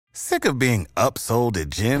Sick of being upsold at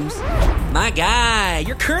gyms? My guy,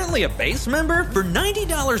 you're currently a base member? For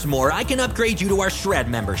 $90 more, I can upgrade you to our Shred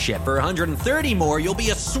membership. For $130 more, you'll be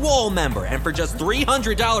a Swole member. And for just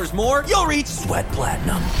 $300 more, you'll reach Sweat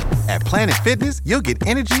Platinum. At Planet Fitness, you'll get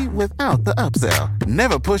energy without the upsell.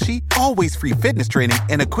 Never pushy, always free fitness training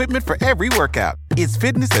and equipment for every workout. It's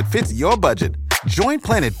fitness that fits your budget. Join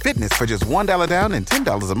Planet Fitness for just $1 down and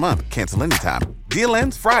 $10 a month. Cancel anytime. Deal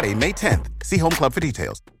ends Friday, May 10th. See Home Club for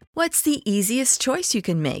details. What's the easiest choice you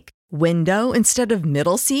can make? Window instead of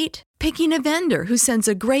middle seat? Picking a vendor who sends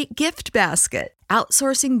a great gift basket?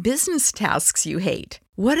 Outsourcing business tasks you hate?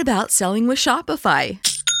 What about selling with Shopify?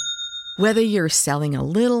 Whether you're selling a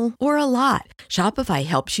little or a lot, Shopify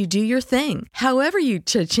helps you do your thing, however you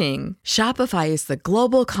cha-ching. Shopify is the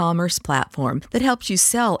global commerce platform that helps you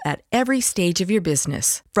sell at every stage of your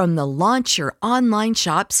business. From the launch your online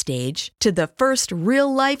shop stage to the first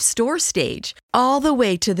real-life store stage, all the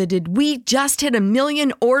way to the did we just hit 1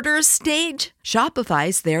 million orders stage.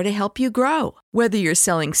 Shopify's there to help you grow. Whether you're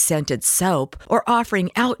selling scented soap or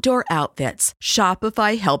offering outdoor outfits,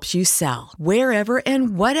 Shopify helps you sell. Wherever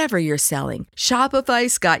and whatever you're selling,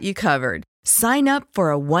 Shopify's got you covered. Sign up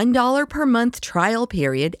for a $1 per month trial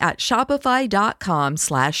period at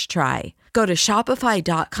shopify.com/try. Go to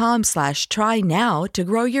shopify.com/try now to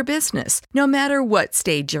grow your business, no matter what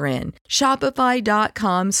stage you're in.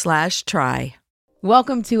 Shopify.com/try.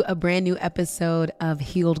 Welcome to a brand new episode of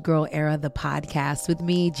Healed Girl Era, the podcast with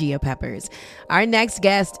me, Gia Peppers. Our next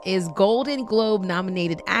guest is Golden Globe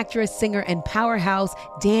nominated actress, singer, and powerhouse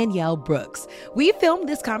Danielle Brooks. We filmed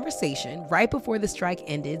this conversation right before the strike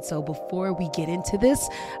ended, so before we get into this,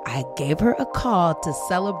 I gave her a call to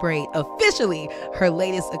celebrate officially her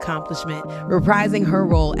latest accomplishment, reprising her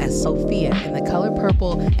role as Sophia in The Color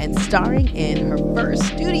Purple and starring in her first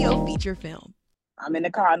studio feature film. I'm in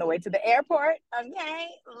the car on the way to the airport. Okay,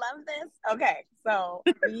 love this. Okay, so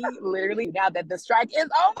we literally, now that the strike is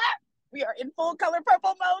over, we are in full Color Purple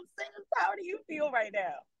mode. Sis, how do you feel right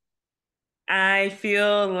now? I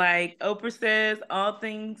feel like Oprah says, all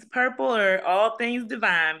things purple are all things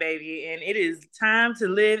divine, baby. And it is time to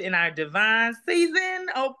live in our divine season.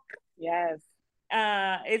 Oh, yes.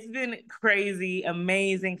 It's been crazy,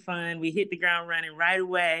 amazing fun. We hit the ground running right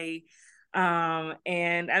away.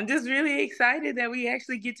 And I'm just really excited that we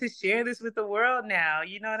actually get to share this with the world now.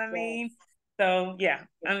 You know what I mean? So yeah,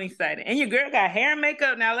 I'm excited. And your girl got hair and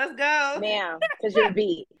makeup now. Let's go. Now, because you're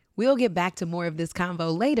beat. We'll get back to more of this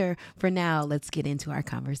convo later. For now, let's get into our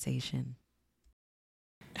conversation.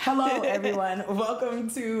 Hello, everyone. Welcome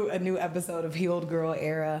to a new episode of Healed Girl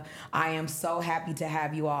Era. I am so happy to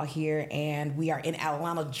have you all here, and we are in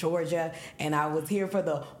Atlanta, Georgia, and I was here for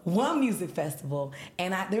the One Music Festival,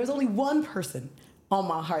 and there was only one person on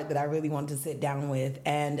my heart that I really wanted to sit down with,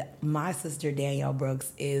 and my sister Danielle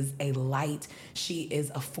Brooks is a light. She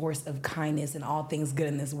is a force of kindness and all things good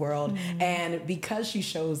in this world, and because she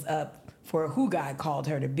shows up for who God called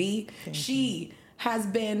her to be, she has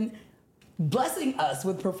been blessing us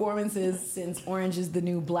with performances since Orange is the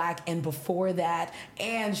New Black and before that,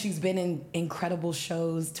 and she's been in incredible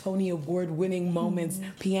shows, Tony Award-winning moments,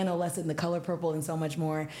 Piano Lesson, The Color Purple, and so much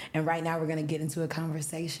more. And right now we're going to get into a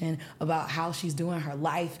conversation about how she's doing her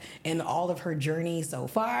life and all of her journey so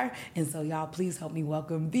far. And so y'all, please help me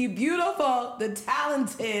welcome the beautiful, the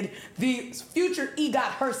talented, the future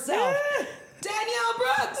EGOT herself, Danielle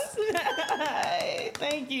Brooks. Hi,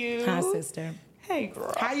 thank you. Hi, sister. Hey,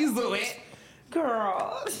 girl. How you doing?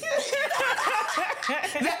 Girl.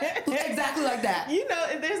 Exactly like that. You know,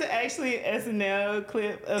 there's actually an SNL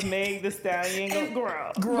clip of Meg the Stallion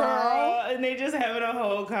go, girl. And they just having a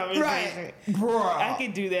whole conversation. Right. Girl. I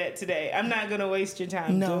could do that today. I'm not going to waste your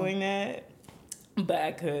time doing that, but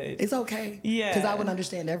I could. It's okay. Yeah. Because I would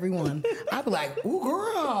understand everyone. I'd be like, ooh,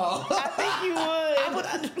 girl. I think you would. I would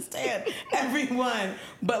understand everyone.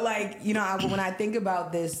 But like, you know, when I think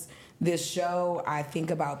about this show, I think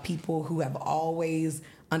about people who have always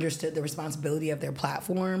understood the responsibility of their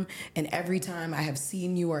platform. And every time I have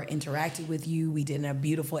seen you or interacted with you, we did a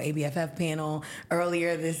beautiful ABFF panel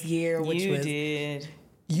earlier this year, which you did.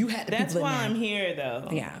 You had the That's people why in there. I'm here, though.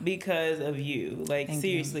 Yeah. Because of you. Like, Thank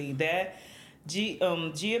seriously, you. that Gia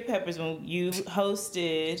Peppers, when you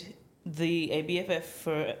hosted the ABFF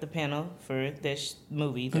for the panel for this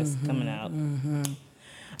movie that's coming out.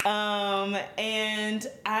 And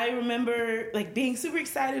I remember like being super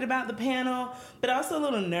excited about the panel, but also a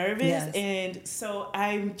little nervous. Yes. And so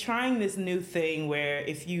I'm trying this new thing where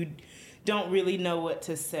if you don't really know what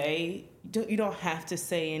to say, you don't have to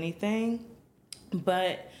say anything,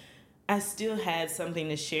 but I still had something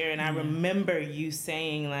to share. And I remember you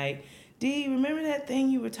saying like, Dee, remember that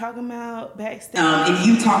thing you were talking about backstage? And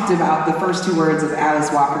you talked about the first 2 words of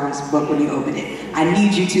Alice Walker's book when you opened it. I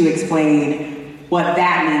need you to explain what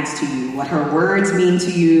that means to you, what her words mean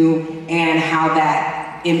to you, and how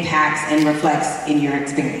that impacts and reflects in your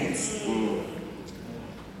experience.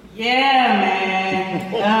 Yeah,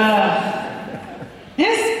 man.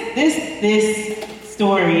 This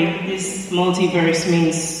story, this multiverse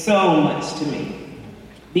means so much to me.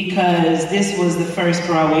 Because this was the first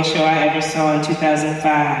Broadway show I ever saw in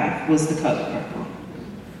 2005, was The Color Purple.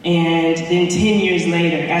 And then 10 years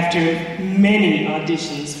later, after many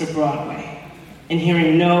auditions for Broadway, and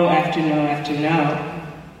hearing no after no after no,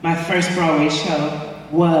 my first Broadway show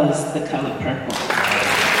was The Color Purple.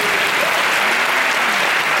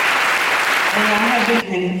 And I have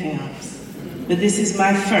been in films, but this is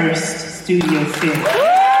my first studio film.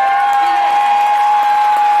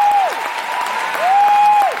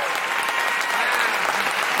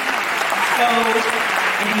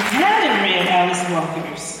 If you haven't read Alice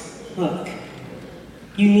Walker's book,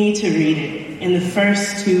 you need to read it. And the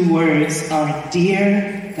first 2 words are,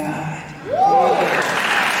 Dear God.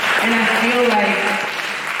 And I feel like,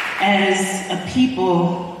 as a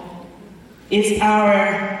people, it's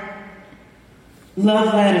our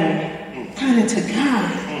love letter kind of to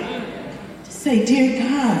God. To say, Dear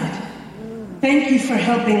God, thank you for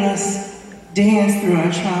helping us dance through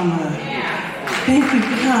our trauma. Thank you,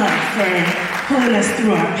 God, for pulling us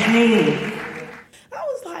through our pain. I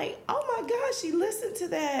was like, oh my gosh, she listened to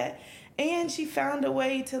that. And she found a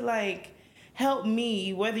way to, like, help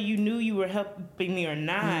me, whether you knew you were helping me or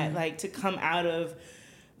not, like, to come out of,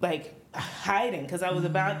 like, hiding. Because I was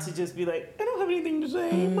about to just be like, I don't have anything to say.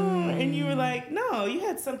 And you were like, no, you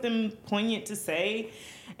had something poignant to say.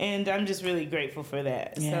 And I'm just really grateful for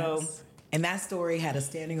that. Yes. So. And that story had a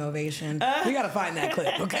standing ovation. We got to find that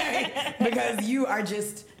clip, okay? Because you are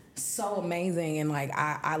just so amazing. And, like,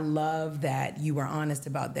 I love that you were honest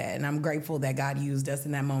about that. And I'm grateful that God used us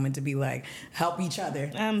in that moment to be like, help each other.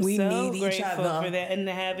 We need each other. For that. And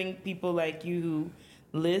having people like you who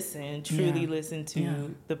listen, truly listen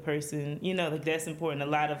to the person. You know, like, that's important. A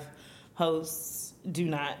lot of hosts do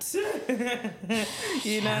not.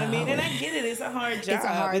 You know what I mean? And I get it. It's a hard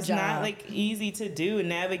job. It's not, like, easy to do and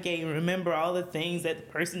navigate and remember all the things that the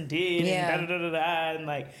person did and da-da-da-da-da. And,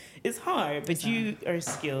 like, it's hard, but you are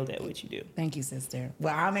skilled at what you do. Thank you, sister.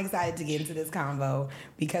 Well, I'm excited to get into this convo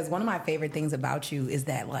because one of my favorite things about you is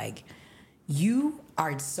that, like, you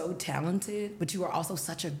are so talented, but you are also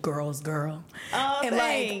such a girl's girl. Oh, and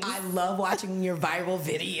thanks. like, I love watching your viral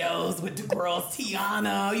videos with the girls.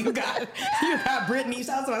 Tiana, you got Brittany.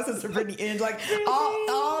 Shout out to my sister Brittany Inge. Like,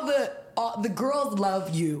 all the girls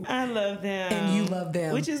love you. I love them, and you love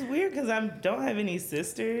them, which is weird because I don't have any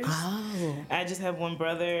sisters. Oh, I just have one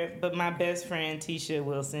brother. But my best friend Tisha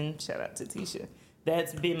Wilson, shout out to Tisha.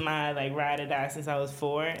 That's been my, like, ride or die since I was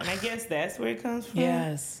 4. And I guess that's where it comes from.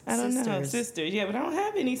 Yes. I don't know. Sisters. Yeah, but I don't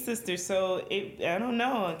have any sisters. So, I don't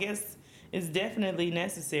know. I guess it's definitely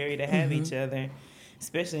necessary to have each other,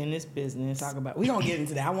 especially in this business. We're going to get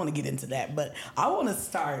into that. I want to get into that. But I want to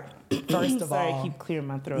start, first of all. Sorry, I keep clearing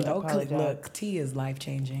my throat. I apologize. Look, tea is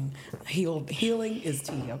life-changing. Healing is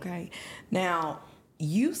tea, okay? Now,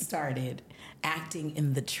 you started acting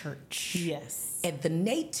in the church. Yes. At the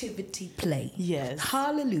nativity play. Yes.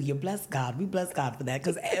 Hallelujah. Bless God. We bless God for that.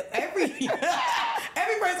 Because every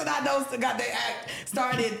person I know got their act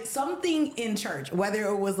started something in church. Whether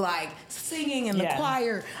it was like singing in the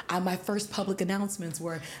choir. My first public announcements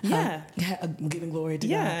were giving glory to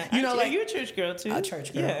God. You know, like, you're a church girl too. A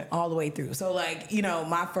church girl. All the way through. So, like, you know,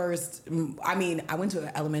 I went to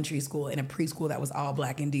an elementary school and a preschool that was all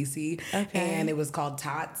black in DC. Okay. And it was called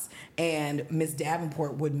Tots. And Miss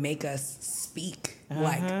Davenport would make us speak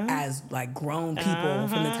like as like grown people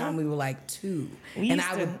from the time we were like 2. Go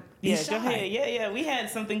ahead. Yeah. We had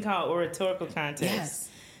something called oratorical contest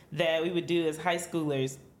that we would do as high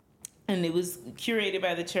schoolers. And it was curated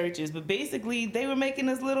by the churches, but basically they were making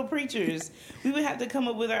us little preachers. We would have to come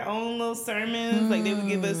up with our own little sermons. Like, they would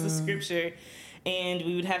give us a scripture, and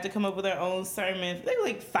we would have to come up with our own sermon. They were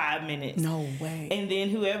like 5 minutes. No way. And then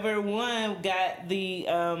whoever won got the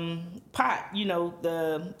pot, you know,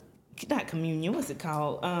 not communion, what's it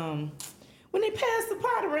called? When they pass the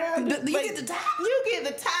pot around. You get the tithe? You get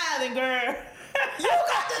the tithing, girl. You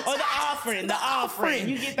got the or the offering.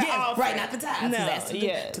 You get the offering. Right, not the tithe. No, that's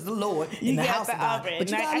to the Lord in the house of God. Offering. But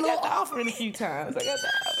you got I got the offering a few times. I got the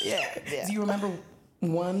offering. Yeah. Do you remember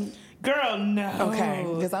one? Girl, no. Okay,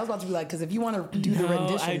 because I was about to be like, because if you want to do the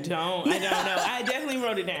rendition. I don't know. I definitely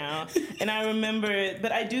wrote it down. And I remember,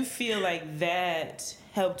 but I do feel like that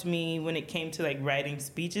helped me when it came to like writing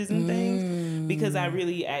speeches and things, because I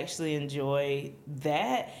really actually enjoy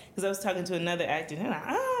that. Because I was talking to another actor, and they're like,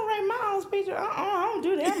 I don't write my own speech. I don't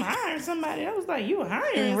do that. I'm hiring somebody. I was like, you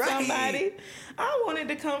hiring somebody? I want it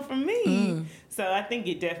to come from me. So I think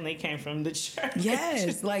it definitely came from the church.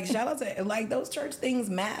 Yes, like shout out to like those church things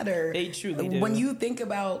matter. They truly do. When you think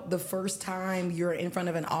about the first time you're in front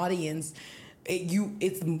of an audience,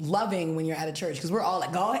 it's loving when you're at a church, because we're all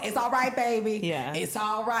like, go, it's all right, baby. Yeah, it's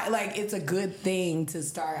all right. Like, it's a good thing to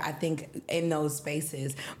start, I think, in those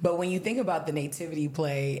spaces. But when you think about the nativity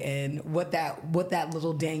play and what that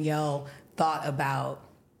little Danielle thought about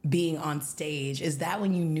being on stage, is that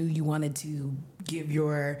when you knew you wanted to give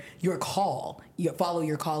your call, follow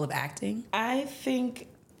your call of acting? I think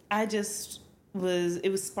it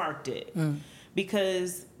was sparked it.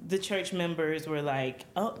 Because the church members were like,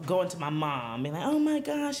 going to my mom and like, oh my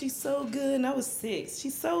gosh, she's so good. And I was 6.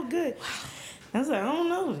 She's so good. Wow. I was like, I don't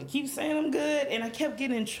know. They keep saying I'm good. And I kept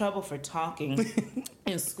getting in trouble for talking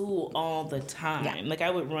in school all the time. Yeah. Like, I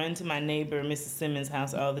would run to my neighbor, Mrs. Simmons'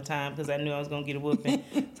 house all the time because I knew I was going to get a whooping.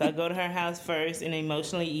 So I'd go to her house first and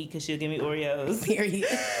emotionally eat because she'll give me Oreos. Period.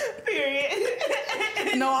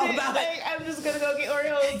 Know all about it. I'm just going to go get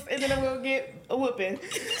Oreos and then I'm going to get a whooping.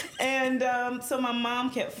 And so my mom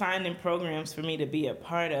kept finding programs for me to be a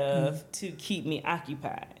part of to keep me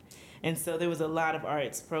occupied. And so there was a lot of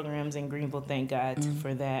arts programs in Greenville, thank God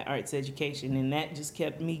for that, arts education, and that just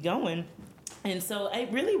kept me going. And so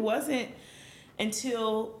it really wasn't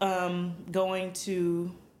until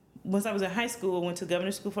once I was in high school, I went to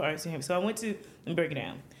Governor's School for Arts. So I went to, let me break it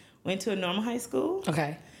down, went to a normal high school.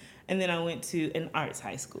 Okay. And then I went to an arts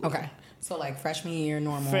high school. Okay. So like freshman year,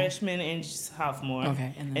 normal. Freshman and sophomore.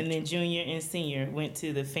 Okay. And then junior and senior went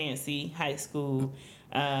to the fancy high school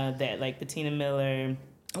that like Bettina Miller,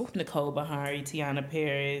 Nicole Bahari, Tiana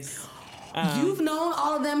Paris. You've known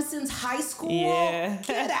all of them since high school? Yeah.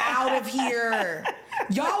 Get out of here.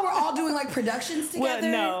 Y'all were all doing like productions together?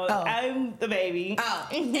 Well, no, I'm the baby. Oh.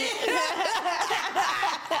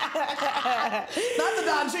 Not the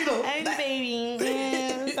Don Cheadle. I'm the baby.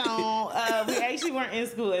 So we actually weren't in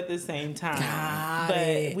school at the same time.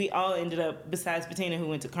 But we all ended up, besides Bettina, who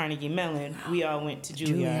went to Carnegie Mellon, we all went to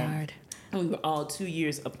Juilliard. And we were all 2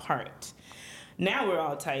 years apart. Now we're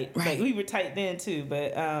all tight. Right. Like, we were tight then too.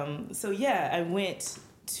 But so yeah, I went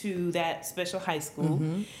to that special high school.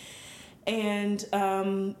 And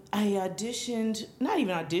I auditioned, not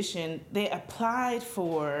even auditioned, they applied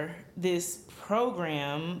for this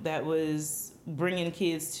program that was bringing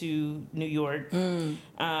kids to New York and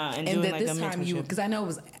doing like a mentorship. Because I know it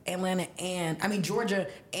was Georgia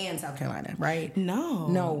and South Carolina, right?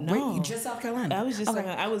 No. Just South Carolina. I was just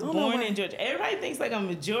I was born in Georgia. Everybody thinks like I'm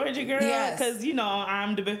a Georgia girl because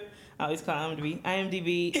I always call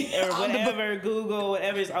IMDb or whatever, Google,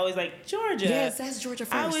 whatever. It's always like Georgia. Yes, that's Georgia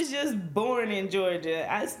first. I was just born in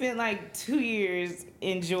Georgia. I spent like 2 years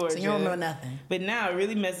in Georgia. So you don't know nothing. But now it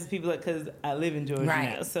really messes people up because I live in Georgia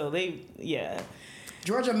now. So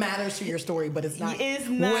Georgia matters to your story, but it's not where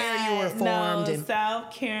you were formed. No,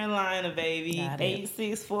 South Carolina, baby.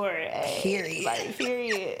 864. Period. Like,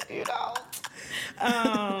 period.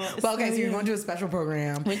 So you're going to a special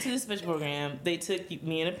program. Went to the special program. They took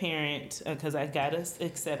me and a parent because I got us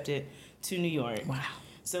accepted to New York. Wow.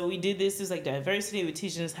 So we did this. It was like diversity. They were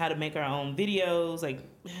teaching us how to make our own videos,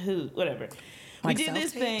 whatever. Like we did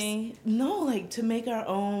this thing. No, like to make our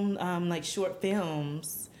own like short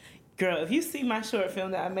films. Girl, if you see my short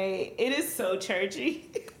film that I made, it is so churchy.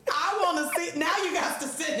 I want to see. Now you got to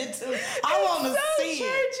send it to me. I want to see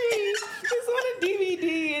it. It's on a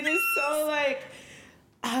DVD, and it's so like,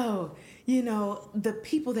 the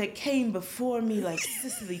people that came before me, like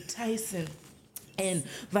Cicely Tyson and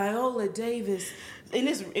Viola Davis, and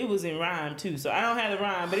it was in rhyme too. So I don't have the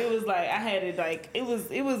rhyme, but it was like I had it like it was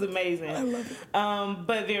amazing. I love it.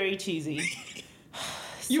 But very cheesy.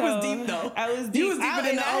 You was deep though. I was deep. You was deeper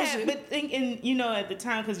than the ocean. At the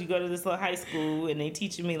time, because you go to this little high school and they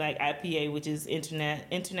teaching me like IPA, which is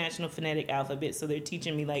International Phonetic Alphabet. So they're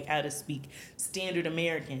teaching me like how to speak standard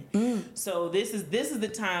American. So this is the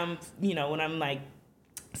time when I'm like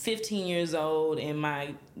 15 years old and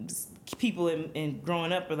my people in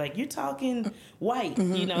growing up are like, you're talking white,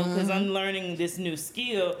 you know, because I'm learning this new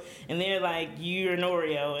skill, and they're like, you're an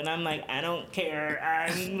Oreo, and I'm like, I don't care,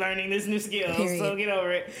 I'm learning this new skill, so get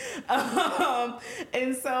over it.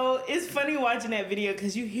 And so it's funny watching that video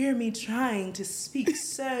because you hear me trying to speak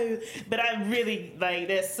but I really like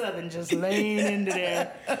that Southern just laying into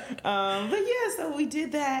there. But yeah, so we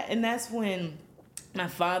did that, and that's when my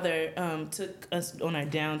father took us on our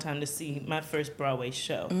downtime to see my first Broadway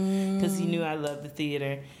show because he knew I loved the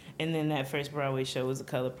theater. And then that first Broadway show was The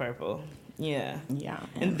Color Purple. Yeah. Yeah.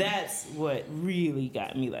 And that's what really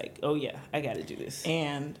got me like, oh, yeah, I got to do this.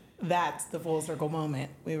 And that's the full circle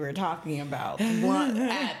moment we were talking about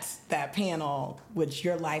at that panel, which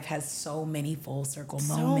your life has so many full circle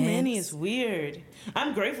moments. So many. It's weird.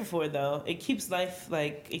 I'm grateful for it, though. It keeps life,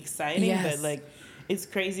 like, exciting, but, like, it's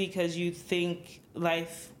crazy because you think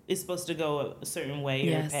life is supposed to go a certain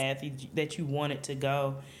way or a path that you want it to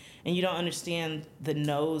go. And you don't understand the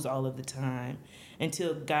no's all of the time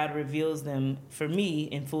until God reveals them for me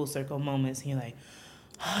in full circle moments. And you're like,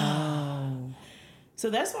 oh.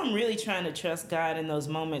 So that's why I'm really trying to trust God in those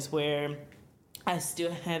moments where I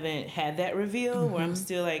still haven't had that reveal, where I'm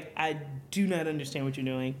still like, I do not understand what you're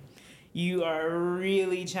doing. You are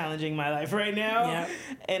really challenging my life right now. Yep.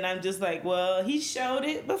 And I'm just like, well, he showed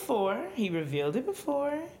it before. He revealed it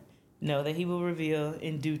before. Know that he will reveal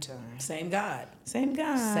in due time. Same God. Same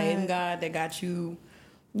God. Same God that got you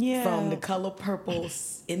from The Color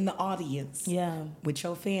Purples in the audience with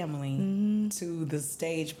your family to the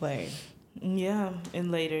stage play. Yeah,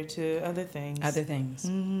 and later to other things. Other things.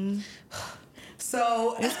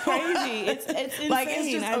 So it's crazy. It's insane. Like it's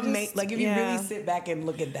just amazing. Like if you really sit back and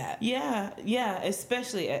look at that. Yeah.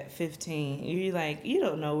 Especially at 15, you're like, you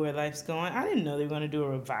don't know where life's going. I didn't know they were going to do a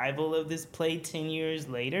revival of this play 10 years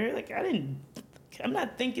later. Like I'm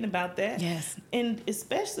not thinking about that. Yes. And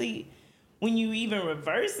especially when you even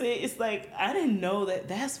reverse it, it's like I didn't know that.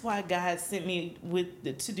 That's why God sent me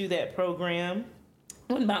to do that program.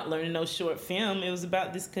 It wasn't about learning no short film. It was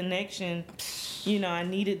about this connection. You know, I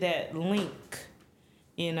needed that link.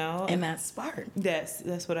 You know, and that spark.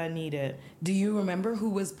 That's what I needed. Do you remember who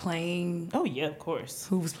was playing? Oh yeah, of course.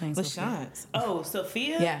 Who was playing? LaShance. Oh,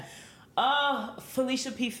 Sophia. Yeah.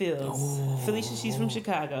 Felicia P. Fields. Oh. Felicia, she's from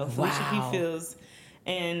Chicago. Felicia P. Fields,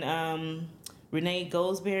 and Renee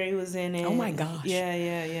Goldsberry was in it. Oh my gosh.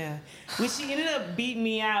 Yeah. Which she ended up beating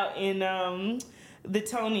me out in the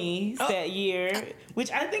Tonys that year,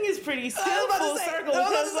 which I think is pretty still full circle.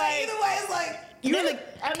 Because like either way, it's like. You're in the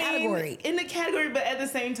category. In the category, but at the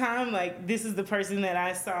same time, like, this is the person that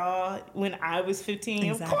I saw when I was 15.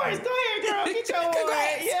 Exactly. Of course, go ahead, girl, get your award.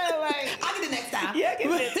 Yeah, like. I'll get the next time. Yeah, get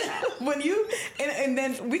the next time. When you, and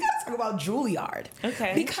then we got to talk about Juilliard.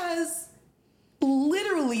 Okay. Because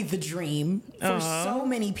literally the dream for so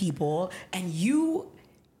many people, and you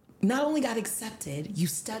not only got accepted, you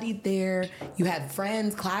studied there, you had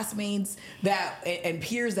friends, classmates and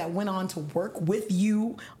peers that went on to work with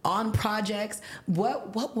you on projects.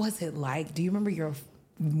 What was it like? Do you remember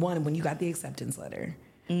when you got the acceptance letter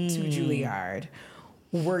to Juilliard?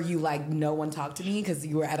 Were you like, no one talked to me because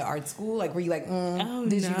you were at an art school? Like, were you like,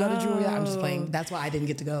 did you go to Juilliard? I'm just playing. That's why I didn't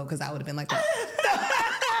get to go, because I would have been like,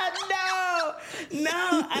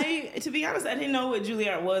 No, to be honest, I didn't know what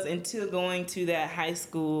Juilliard was until going to that high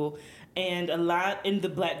school, and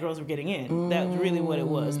the black girls were getting in. That was really what it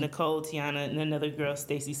was. Nicole, Tiana, and another girl,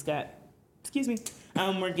 Stacy Scott,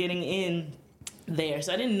 were getting in there.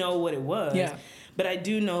 So I didn't know what it was. Yeah. But I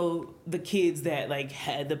do know the kids that like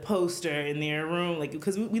had the poster in their room, like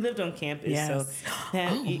because we lived on campus. Yes. So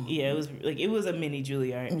it was a mini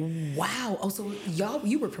Juilliard. Wow. Oh, so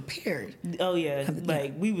you were prepared. Oh yeah,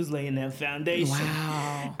 like we was laying that foundation.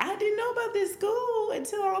 Wow. I didn't know about this school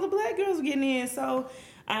until all the black girls were getting in. So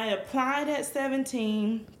I applied at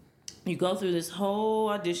 17. You go through this whole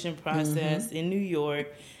audition process in New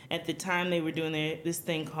York. At the time, they were doing this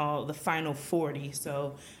thing called the Final 40.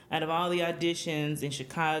 So out of all the auditions in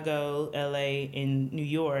Chicago, LA, and New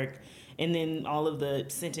York, and then all of the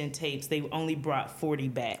sent-in tapes, they only brought 40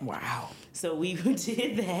 back. Wow. So we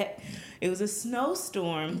did that. It was a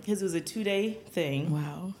snowstorm because it was a 2-day thing.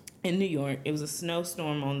 Wow. In New York. It was a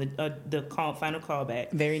snowstorm on the final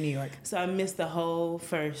callback. Very New York. So I missed the whole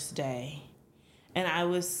first day. And I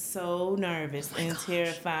was so nervous and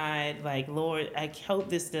terrified, like, Lord, I hope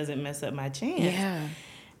this doesn't mess up my chance. Yeah.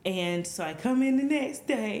 And so I come in the next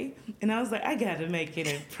day, and I was like, I got to make an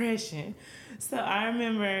impression. So I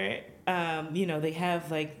remember, they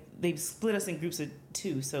have, like, they've split us in groups of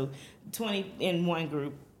 2. So 20 in one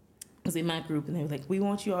group was in my group, and they were like, we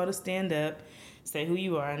want you all to stand up, say who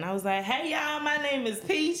you are. And I was like, hey, y'all, my name is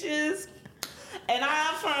Peaches. And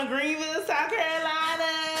I'm from Greenville, South Carolina.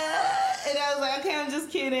 And I was like, okay, I'm just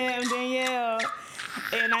kidding. I'm Danielle.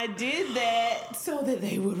 And I did that so that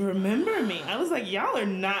they would remember me. I was like, y'all are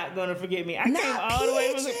not going to forget me. I came all the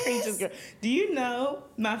way from the Peaches girl. Do you know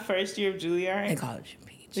my first year of Juilliard? They called you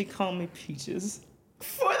Peach. They called me Peaches.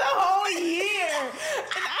 For the whole year.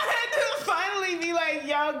 And I had to finally be like,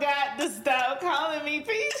 y'all got to stop calling me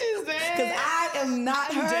Peaches, man. Because I am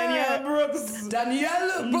not her. Danielle Brooks.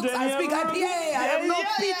 Danielle Brooks. I speak IPA. I am no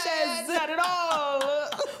Peaches. Not at all.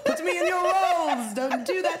 Put me in your roles. Don't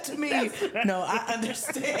do that to me. No, I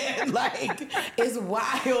understand. Like, it's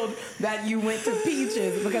wild that you went to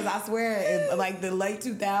Peaches because I swear, in like the late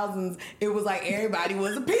 2000s, it was like everybody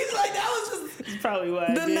was a Peach. Like, that was just... That's probably why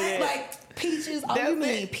I did it. Like, Peaches, oh, you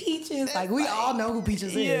mean Peaches? Like, we all know who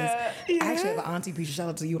Peaches is. I actually have an auntie Peaches. Shout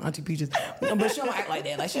out to you, Auntie Peaches. But she don't act like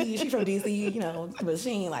that. Like, she from DC, you know, but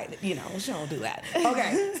she ain't like, you know, she don't do that.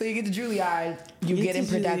 Okay, so you get to Juilliard, you get in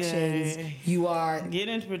productions, you are... Get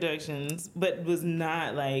into productions, but was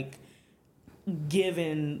not, like,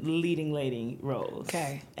 given leading lady roles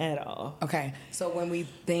at all. Okay, so when we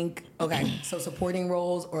think, so supporting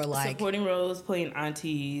roles or like... Supporting roles, playing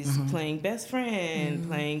aunties, playing best friend,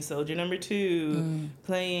 playing soldier number 2,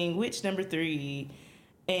 playing witch number 3,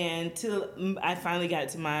 and till I finally got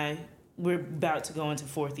to we're about to go into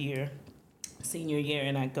 4th year, senior year,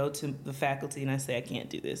 and I go to the faculty and I say, I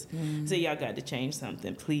can't do this. So y'all got to change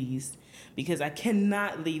something, please, because I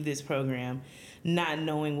cannot leave this program not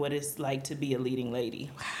knowing what it's like to be a leading lady.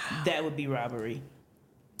 Wow. That would be robbery.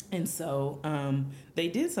 And so they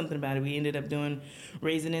did something about it. We ended up doing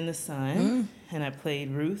Raisin in the Sun, and I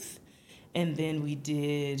played Ruth. And then we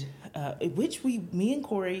did, me and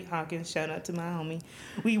Corey Hawkins, shout out to my homie,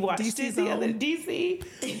 we watched it the other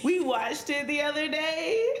we watched it the other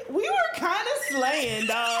day. We were kind of slaying,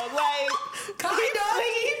 dog. Like, he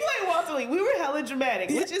played Walter Lee. We were hella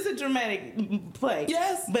dramatic, which is a dramatic play.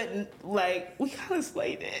 Yes. But, like, we kind of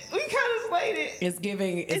slayed it. It's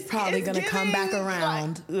giving, it's probably going to come back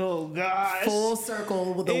around. Like, oh, gosh. Full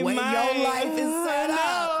circle with the way your life is set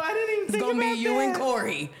up. I didn't even think about that. It's going to be you and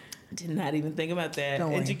Corey. Did not even think about that.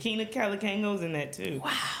 Don't and worry. Jakina Calicango's in that too.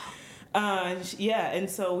 Wow. And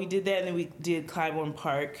so we did that, and then we did Clybourne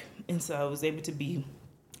Park, and so I was able to be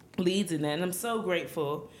leads in that, and I'm so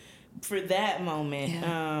grateful for that moment.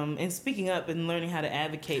 Yeah. And speaking up and learning how to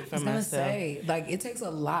advocate for myself. I was gonna say, like, it takes a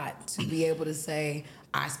lot to be able to say,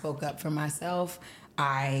 I spoke up for myself.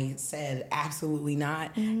 I said absolutely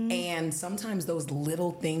not. And sometimes those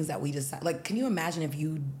little things that we decide, like, can you imagine if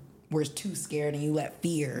you were too scared and you let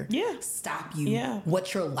fear stop you,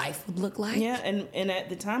 what your life would look like? Yeah, and at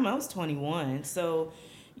the time I was 21, so,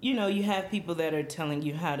 you know, you have people that are telling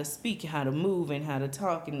you how to speak, how to move, and how to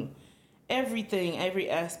talk, and everything, every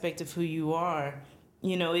aspect of who you are.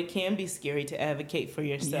 You know, it can be scary to advocate for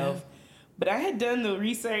yourself. But I had done the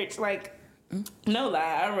research, like, no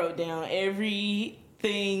lie, I wrote down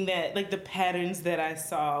everything that, like, the patterns that I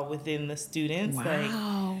saw within the students. Wow.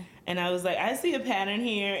 Like, and I was like, I see a pattern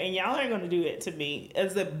here, and y'all aren't going to do it to me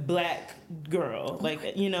as a black girl.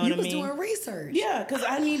 Like, you know what I mean? You was doing research. Yeah, because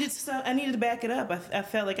I needed to back it up. I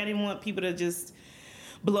felt like I didn't want people to just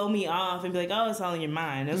blow me off and be like, oh, it's all in your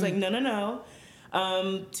mind. I was like, no.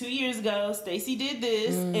 2 years ago, Taystee did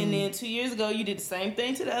this, and then 2 years ago, you did the same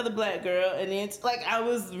thing to the other black girl, and then it's like I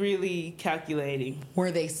was really calculating.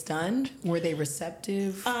 Were they stunned? Were they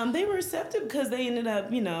receptive? They were receptive because they ended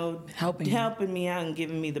up, you know, helping me out and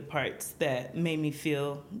giving me the parts that made me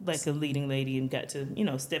feel like a leading lady and got to, you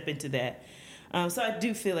know, step into that. So I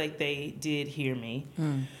do feel like they did hear me.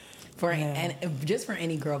 And just for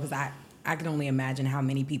any girl, because I can only imagine how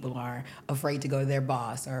many people are afraid to go to their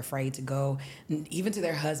boss or afraid to go even to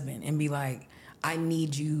their husband and be like, I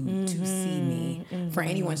need you to see me. For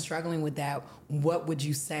anyone struggling with that, what would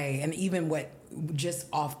you say? And even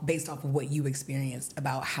based off of what you experienced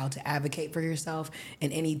about how to advocate for yourself,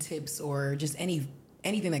 and any tips or just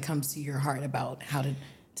anything that comes to your heart about how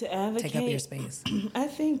to advocate, take up your space. I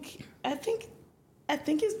think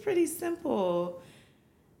it's pretty simple.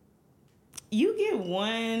 You get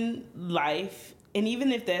one life, and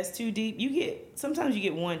even if that's too deep, sometimes you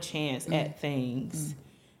get one chance at things.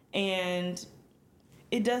 And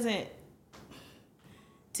it doesn't,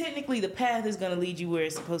 technically the path is going to lead you where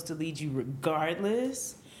it's supposed to lead you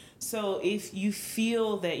regardless. So if you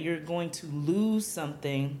feel that you're going to lose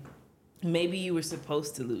something, maybe you were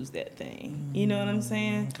supposed to lose that thing. You know what I'm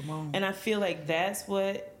saying? Come on. And I feel like that's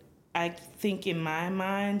what I think in my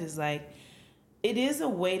mind is like, it is a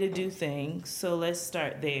way to do things, so let's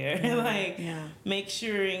start there. Make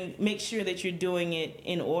sure that you're doing it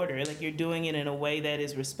in order, like you're doing it in a way that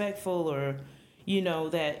is respectful, or,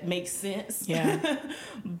 that makes sense. Yeah.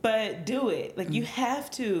 But do it. Like, you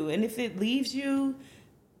have to. And if it leaves you,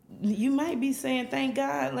 you might be saying thank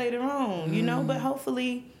God later on, but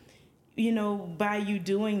hopefully, by you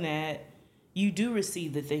doing that, you do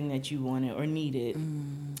receive the thing that you wanted or needed,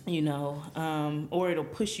 or it'll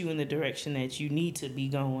push you in the direction that you need to be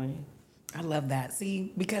going. I love that.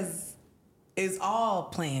 See, because it's all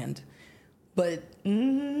planned, but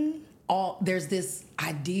there's this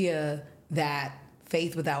idea that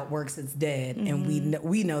faith without works is dead, and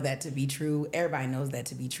we know that to be true. Everybody knows that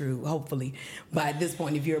to be true, hopefully, by this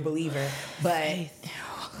point, if you're a believer.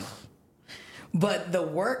 But the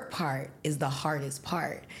work part is the hardest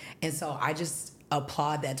part. And so I just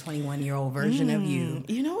applaud that 21-year-old version of you.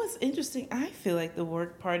 You know what's interesting? I feel like the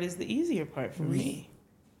work part is the easier part for me.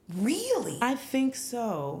 Really? I think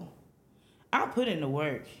so. I'll put in the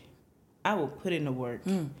work. I will put in the work.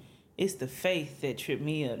 It's the faith that tripped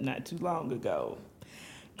me up not too long ago.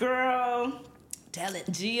 Girl, tell it.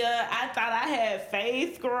 Gia, I thought I had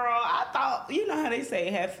faith, girl. I thought, how they say,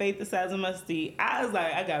 have faith the size of mustard seed. I was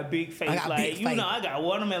like, I got big faith. I got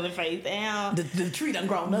watermelon faith down. The tree done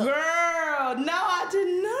grown up. Girl, no, I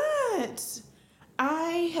did not.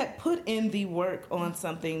 I had put in the work on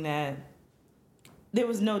something that there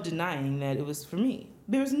was no denying that it was for me.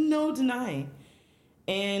 There was no denying.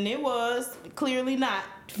 And it was clearly not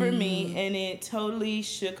for me, and it totally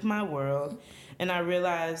shook my world. And I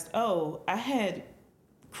realized, I had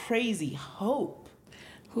crazy hope.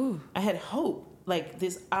 I had hope, like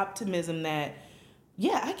this optimism that,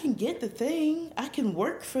 I can get the thing. I can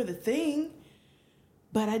work for the thing.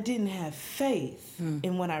 But I didn't have faith.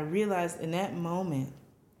 And what I realized in that moment,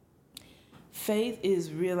 faith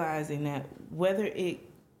is realizing that whether the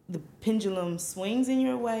pendulum swings in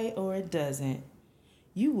your way or it doesn't,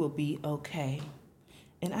 you will be okay.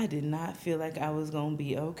 And I did not feel like I was going to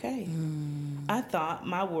be okay. I thought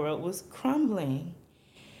my world was crumbling.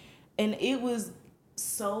 And it was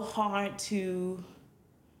so hard to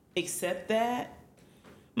accept that.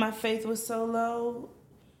 My faith was so low,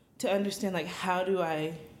 to understand, like, how do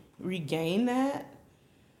I regain that?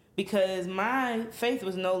 Because my faith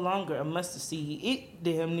was no longer a mustard seed. It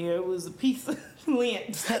damn near was a piece of lint. It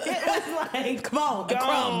was like, come on,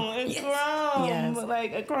 gone, a crumb. Yes.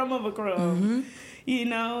 Like a crumb of a crumb.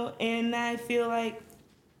 And I feel like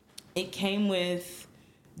it came with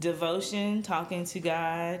devotion, talking to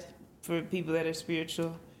God for people that are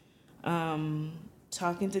spiritual,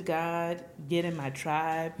 talking to God, getting my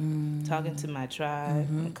tribe, talking to my tribe.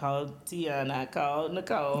 I called Tiana, I called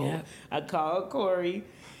Nicole, I called Corey.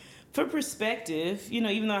 For perspective,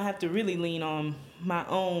 even though I have to really lean on my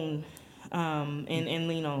own and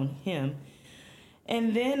lean on him.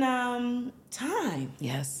 And then time.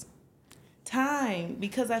 Yes. Time,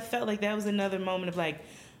 because I felt like that was another moment of like,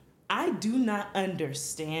 I do not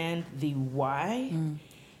understand the why.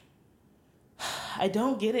 I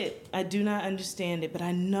don't get it. I do not understand it, but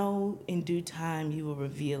I know in due time you will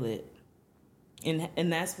reveal it.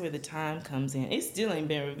 And that's where the time comes in. It still ain't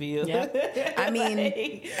been revealed. Yep. I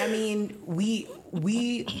mean, we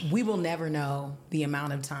will never know the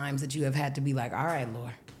amount of times that you have had to be like, all right,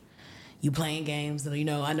 Lord, you playing games, I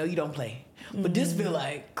know you don't play. But this feel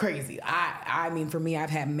like crazy. I mean, for me, I've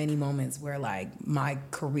had many moments where like my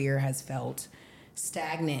career has felt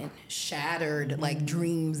stagnant, shattered, like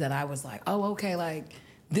dreams that I was like, oh, okay, like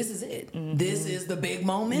this is it. This is the big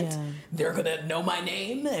moment. Yeah. They're gonna know my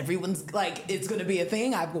name. Everyone's like, it's gonna be a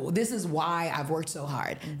thing. This is why I've worked so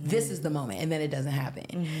hard. This is the moment, and then it doesn't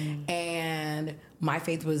happen. And my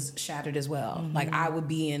faith was shattered as well. Like I would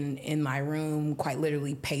be in my room, quite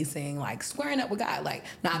literally pacing, like squaring up with God. Like,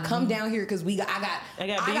 now come down here because I got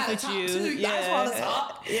beef with talk you. To you. I just want to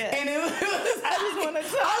talk. Yeah. And I just want to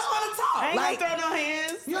talk. I ain't like, gonna throw no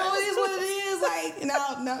hands. It is what it is. Like,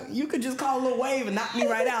 no, you could just call a little wave and knock me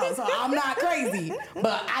right out. So I'm not crazy,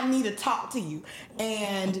 but I need to talk to you.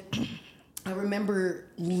 And I remember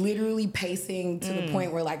literally pacing to the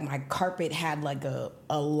point where like my carpet had like a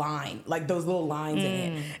line, like those little lines in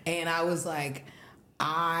it. And I was like,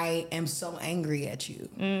 I am so angry at you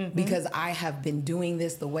because I have been doing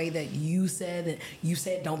this the way that you said. You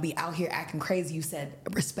said, don't be out here acting crazy. You said,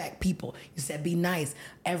 respect people. You said, be nice.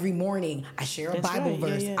 Every morning, I share a Bible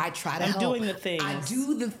verse. I try to help. I'm doing the things. I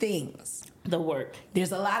do the things. The work.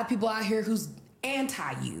 There's a lot of people out here who's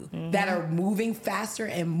anti you that are moving faster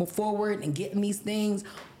and move forward and getting these things.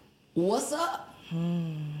 What's up?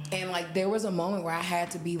 And like, there was a moment where I had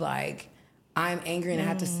to be like, I'm angry and I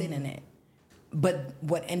had to sit in it. But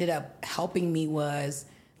what ended up helping me was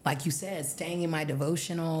like you said, staying in my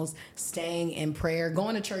devotionals, staying in prayer,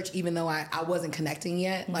 going to church even though I wasn't connecting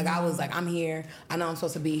yet. Like I was like, I'm here. I know I'm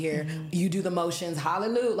supposed to be here. You do the motions.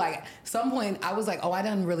 Hallelujah. Like some point I was like, oh, I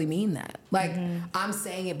didn't really mean that. Like I'm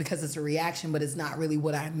saying it because it's a reaction, but it's not really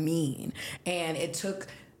what I mean. And it took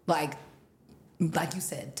like you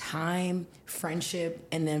said, time, friendship,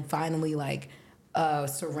 and then finally like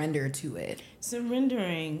surrender to it.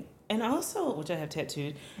 Surrendering. And also, which I have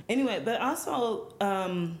tattooed. Anyway, but also,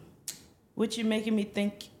 what you're making me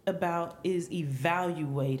think about is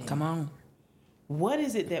evaluating. Come on. What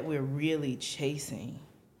is it that we're really chasing?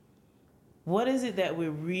 What is it that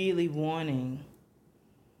we're really wanting?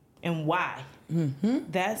 And why?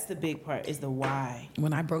 That's the big part, is the why.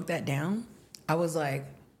 When I broke that down, I was like,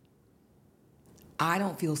 I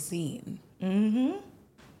don't feel seen. And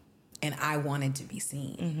I wanted to be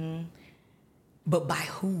seen. But by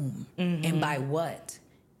whom? And by what?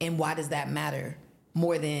 And why does that matter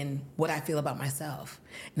more than what I feel about myself?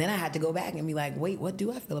 And then I had to go back and be like, wait, what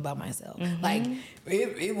do I feel about myself? Like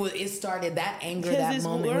it started that anger, that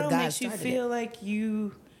moment with God. Makes you feel like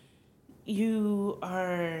you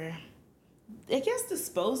are, I guess,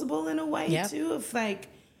 disposable in a way too. Of like,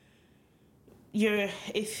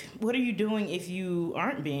 what are you doing if you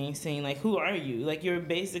aren't being seen? Like, who are you? Like, you're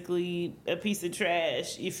basically a piece of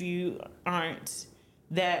trash if you aren't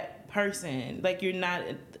that person. Like, you're not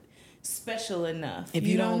special enough. If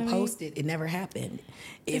you don't post it, it never happened.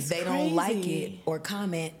 If they don't like it or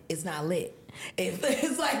comment, it's not lit. If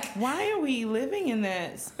it's like, why are we living in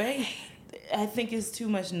that space? I think it's too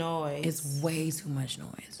much noise. It's way too much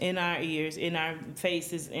noise. In our ears, in our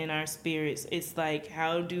faces, in our spirits. It's like,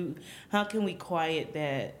 how can we quiet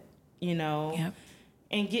that,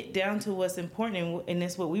 and get down to what's important? And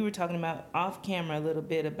that's what we were talking about off camera a little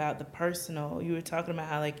bit, about the personal. You were talking about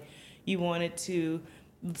how, like, you wanted to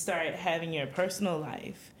start having your personal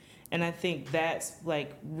life. And I think that's,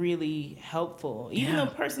 like, really helpful. Even though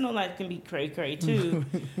personal life can be cray-cray, too.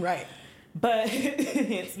 Right. But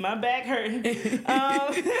it's my back hurting. Speaking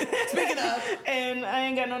of, and I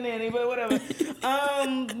ain't got no nanny, but whatever.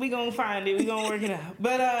 We gonna find it. We gonna work it out.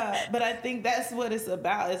 But I think that's what it's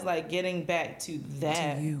about. It's like getting back to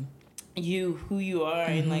that, to you, who you are,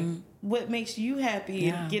 and like what makes you happy,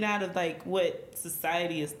 and get out of like what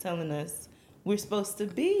society is telling us we're supposed to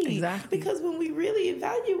be. Exactly. Because when we really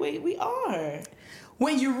evaluate, we are.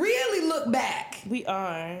 When you really look back, we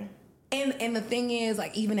are. And the thing is,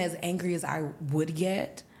 like, even as angry as I would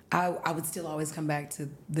get, I would still always come back to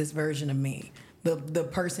this version of me. The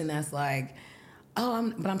person that's like,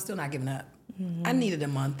 but I'm still not giving up. I needed a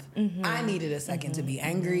month. I needed a second to be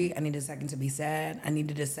angry. I needed a second to be sad. I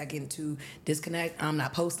needed a second to disconnect. I'm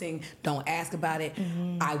not posting. Don't ask about it.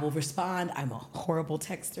 I will respond. I'm a horrible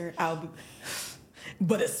texter.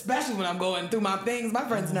 But especially when I'm going through my things, my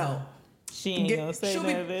friends know. She ain't gonna say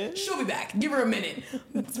nothing. She'll be back. Give her a minute.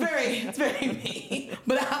 It's very me.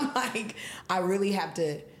 But I'm like, I really have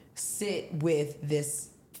to sit with this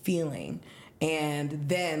feeling and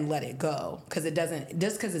then let it go. Because it doesn't,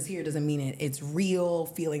 just because it's here doesn't mean it's real.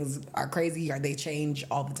 Feelings are crazy, or they change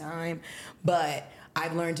all the time. But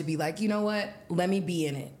I've learned to be like, you know what? Let me be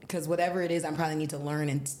in it. Because whatever it is, I probably need to learn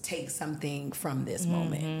and take something from this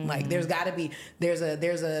moment. Like, there's got to be, there's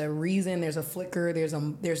a reason, there's a flicker, there's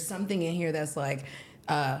something in here that's like,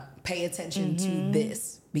 pay attention to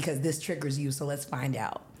this, because this triggers you, so let's find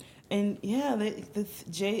out. And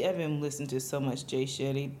Jay, I've been listening to so much Jay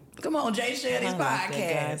Shetty. Come on, Jay Shetty's podcast.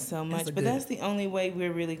 That guy so much. But that's the only way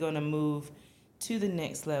we're really going to move to the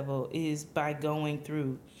next level, is by going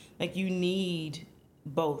through. Like, you need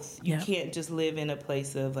both. You can't just live in a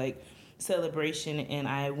place of like celebration and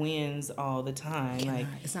I wins all the time. Like,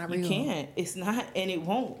 it's not real. You can't. It's not, and it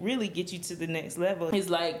won't really get you to the next level. It's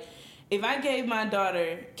like, if I gave my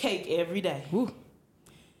daughter cake every day,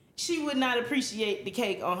 she would not appreciate the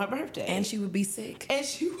cake on her birthday. And she would be sick. Like,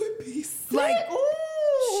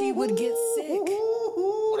 she would get sick.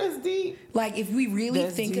 Ooh, that's deep. Like, if we really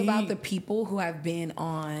think about the people who have been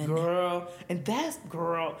on... Girl.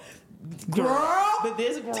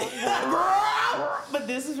 But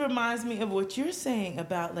this reminds me of what you're saying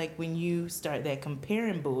about, like, when you start that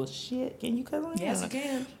comparing bullshit. Can you cuss on here? Yes, I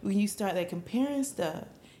can. When you start that comparing stuff,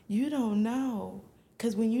 you don't know.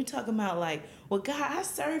 Because when you talk about, like, well, God, I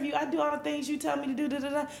serve you. I do all the things you tell me to do,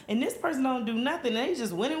 da-da-da. And this person don't do nothing. They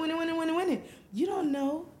just winning. You don't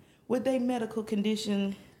know what their medical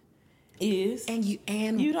condition is. And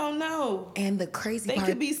you don't know. And the crazy part,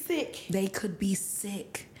 they could be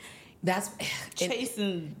sick. That's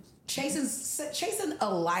chasing a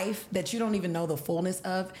life that you don't even know the fullness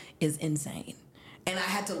of is insane. And I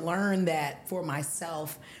had to learn that for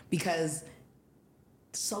myself, because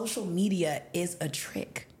social media is a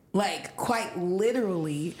trick. Like, quite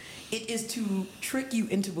literally, it is to trick you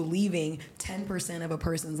into believing 10% of a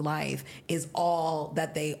person's life is all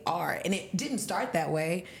that they are. And it didn't start that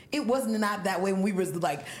way. It wasn't not that way when we was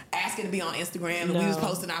like asking to be on Instagram and we was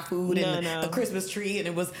posting our food and a Christmas tree, and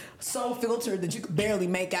it was so filtered that you could barely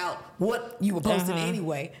make out what you were posting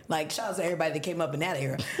anyway. Like, shout out to everybody that came up in that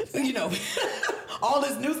era. You know, all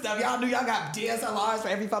this new stuff. Y'all knew y'all got DSLRs for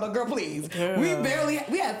every photo. Girl, please. Girl.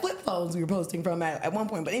 We had flip phones we were posting from at one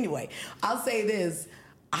point. But anyway, I'll say this.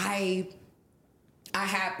 I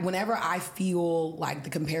have, whenever I feel like the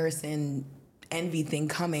comparison envy thing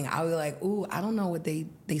coming, I'll be like, ooh, I don't know what they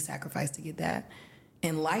sacrificed to get that.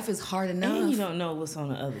 And life is hard enough. And you don't know what's on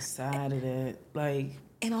the other side of that. Like,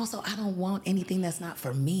 and also, I don't want anything that's not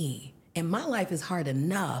for me. And my life is hard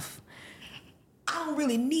enough. I don't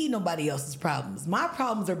really need nobody else's problems. My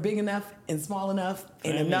problems are big enough and small enough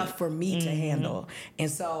and enough for me to handle. And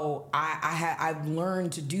so I've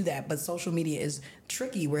learned to do that. But social media is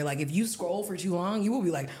tricky where, like, if you scroll for too long, you will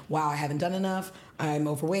be like, wow, I haven't done enough. I'm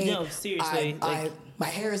overweight. No, seriously. My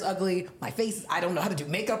hair is ugly. My face, I don't know how to do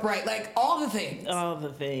makeup right. Like, all the things. All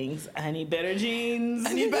the things. I need better jeans.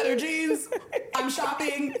 I'm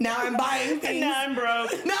shopping. Now I'm buying things. Now I'm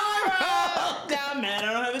broke. Now I'm mad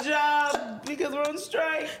I don't have a job because we're on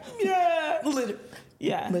strike. Yeah.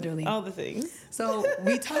 Literally. All the things. So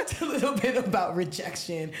we talked a little bit about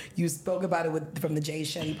rejection. You spoke about it from the Jay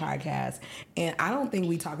Shetty podcast. And I don't think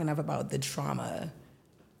we talk enough about the trauma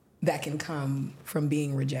that can come from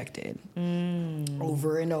being rejected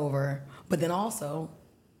over and over. But then also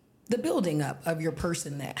the building up of your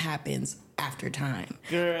person that happens after time.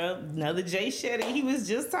 Girl, another Jay Shetty. He was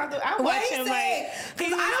just talking. I watch him like,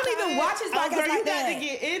 because I don't even watch his podcast like you that. got to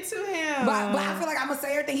get into him. But I feel like I'm gonna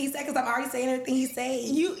say everything he said because I'm already saying everything he said.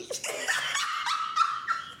 You.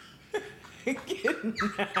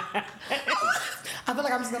 I feel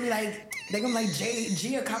like I'm just gonna be like, they're gonna be like,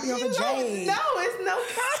 G, a copy of a J. No, it's no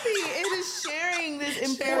copy. It is sharing this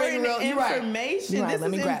important information. You're right. This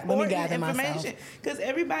Let me gather information. myself. Because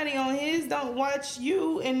everybody on his don't watch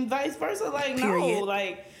you and vice versa. Like, period. No,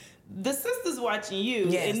 like, the sister's watching you.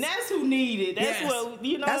 Yes. And that's who needed. That's what,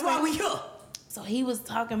 you know. That's why we here. So he was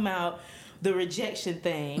talking about the rejection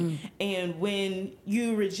thing. And when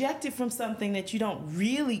you rejected from something that you don't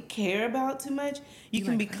really care about too much, you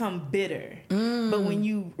can become bitter. But when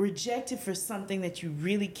you reject it for something that you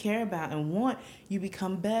really care about and want, you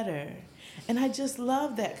become better. And I just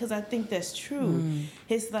love that because I think that's true.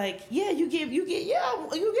 It's like, you get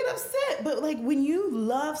upset, but like when you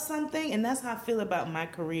love something, and that's how I feel about my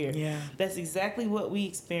career. Yeah, that's exactly what we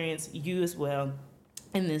experience. You as well.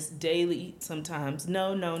 In this daily, sometimes,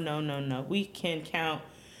 no. We can count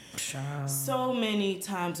so many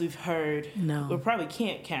times we've heard no. We probably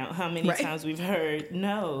can't count how many times we've heard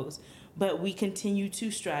no's. But we continue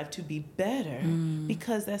to strive to be better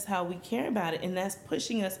because that's how we care about it, and that's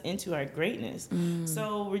pushing us into our greatness.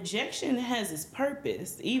 So rejection has its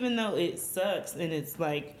purpose, even though it sucks and it's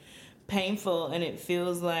like painful and it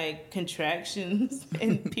feels like contractions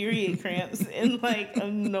and period cramps and like I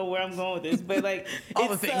don't know where I'm going with this, but like all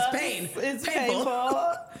the things, pain. It's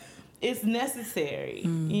painful. It's necessary,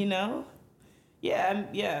 you know?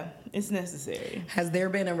 Yeah, it's necessary. Has there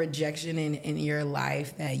been a rejection in your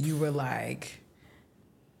life that you were like,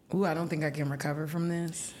 ooh, I don't think I can recover from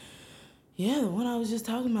this? Yeah, the one I was just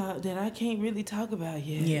talking about that I can't really talk about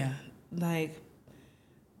yet. Yeah. Like,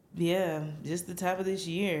 yeah, just the top of this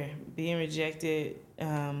year, being rejected.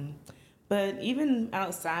 But even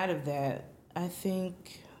outside of that, I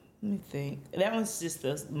think, let me think. That one's just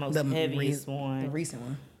the most heaviest one. The recent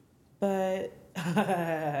one. But,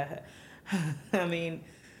 I mean,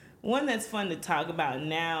 one that's fun to talk about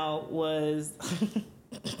now was,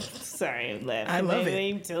 sorry, I'm laughing. I love it. I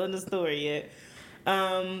ain't even telling the story yet.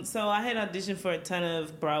 So I had auditioned for a ton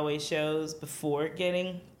of Broadway shows before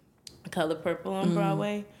getting Color Purple on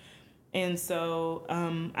Broadway. And so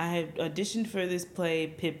I had auditioned for this play,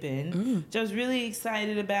 Pippin, which I was really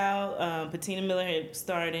excited about. Patina Miller had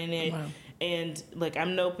starred in it. Wow. And, like,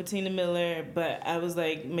 I'm no Patina Miller, but I was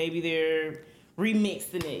like, maybe they're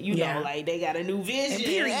remixing it. You know, like, they got a new vision.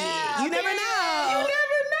 You never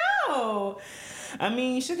know. I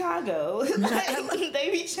mean, Chicago. Like, they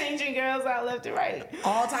be changing girls out left and right.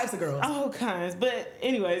 All types of girls. All kinds. But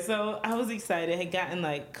anyway, so I was excited. Had gotten,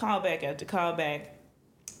 like, callback after callback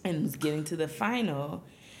and was getting to the final.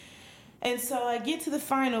 And so I get to the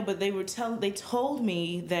final, but they told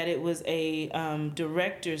me that it was a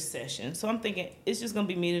director's session. So I'm thinking it's just going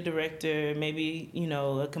to be me, the director, maybe,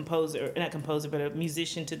 not composer, but a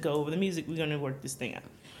musician to go over the music. We're going to work this thing out.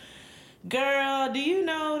 Girl, do you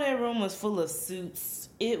know that room was full of suits?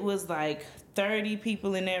 It was like 30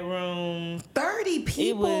 people in that room. 30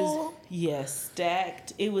 people? It was, yes,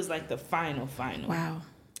 stacked. It was like the final. Wow.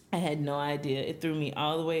 I had no idea. It threw me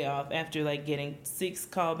all the way off after like getting 6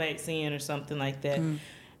 callbacks in or something like that.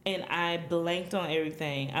 And I blanked on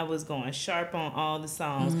everything. I was going sharp on all the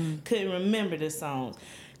songs. Couldn't remember the songs.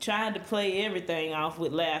 Tried to play everything off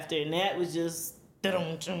with laughter, and that was just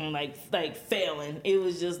like failing. It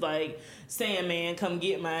was just like, Sandman, come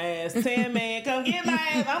get my ass. Sandman, come get my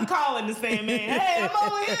ass. I'm calling the Sandman. Hey,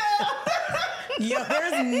 I'm over here. Yo,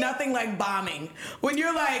 there's nothing like bombing. When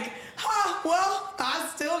you're like, well, I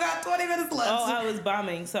still got 20 minutes left. Oh, I was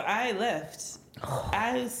bombing. So I left.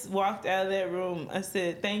 I just walked out of that room. I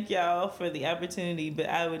said, thank y'all for the opportunity, but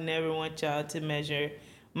I would never want y'all to measure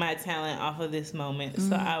my talent off of this moment.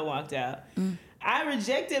 So I walked out. I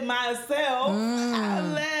rejected myself. I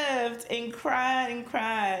left and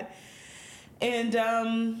cried. And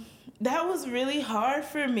that was really hard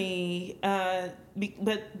for me. But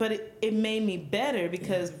it made me better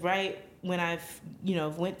because right when I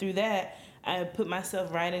went through that, I put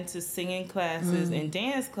myself right into singing classes and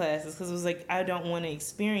dance classes because it was like, I don't want to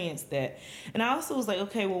experience that. And I also was like,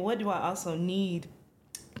 okay, well, what do I also need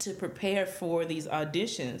to prepare for these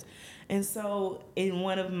auditions? And so in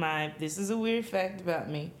one of my, this is a weird fact about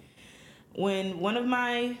me, when one of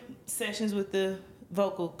my sessions with the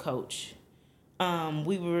vocal coach,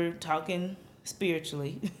 we were talking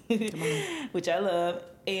spiritually, which I love,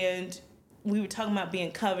 and we were talking about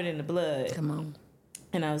being covered in the blood. Come on.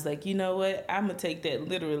 And I was like, you know what? I'm going to take that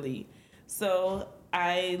literally. So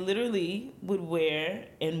I literally would wear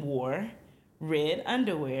and wore red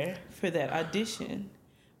underwear for that audition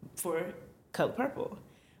for Color Purple,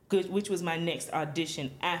 which was my next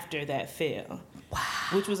audition after that fail. Wow.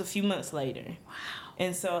 Which was a few months later. Wow.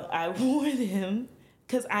 And so I wore them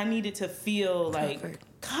because I needed to feel like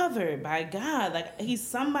covered by God. Like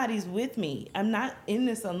somebody's with me. I'm not in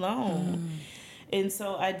this alone. And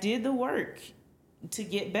so I did the work to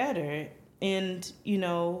get better. And,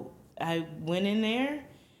 I went in there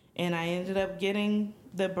and I ended up getting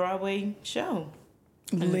the Broadway show.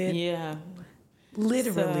 Yeah.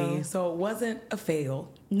 Literally. So it wasn't a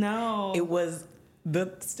fail. No. It was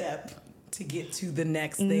the step to get to the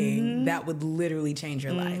next thing that would literally change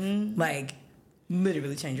your life. Like,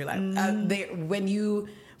 literally change your life. When you,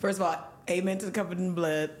 first of all, amen to the covered in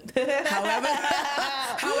blood. However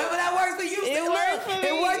that works for you. It worked for me.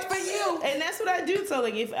 It worked for you. And that's what I do. So,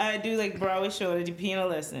 like, if I do, like, Broadway show, I do piano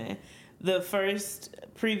lesson, the first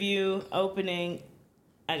preview opening,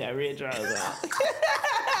 I got red drawers on.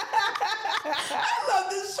 I love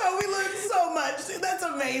this show. We learned so much. That's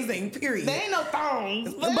amazing. Period. There ain't no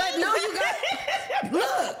thongs. But no, you got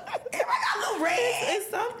look. Everybody got a little red. It's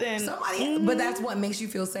something. Somebody, but that's what makes you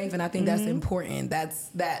feel safe, and I think that's important.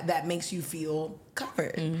 That makes you feel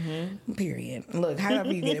covered. Period. Look,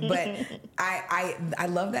 however you get it. But I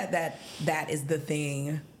love that is the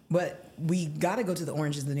thing. But we got to go to the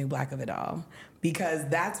Orange is the New Black of it all, because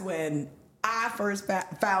that's when I first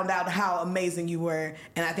found out how amazing you were,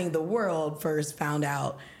 and I think the world first found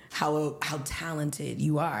out how talented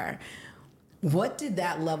you are. What did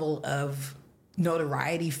that level of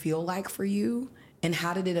notoriety feel like for you, and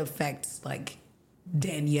how did it affect, like,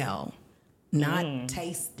 Danielle, not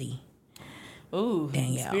Taystee? Ooh,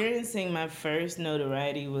 Danielle. Experiencing my first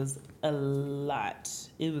notoriety was a lot.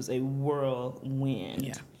 It was a whirlwind.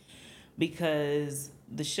 Yeah. Because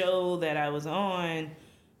the show that I was on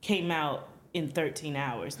came out in 13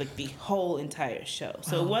 hours, like the whole entire show.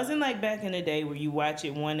 So it wasn't like back in the day where you watch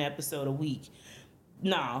it one episode a week.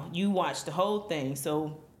 No, you watch the whole thing.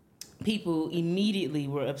 So people immediately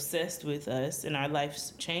were obsessed with us, and our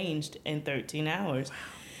lives changed in 13 hours.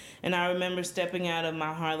 And I remember stepping out of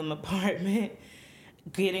my Harlem apartment,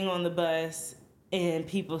 getting on the bus, and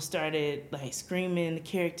people started like screaming the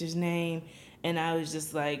character's name, and I was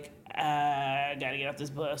just like, I gotta get off this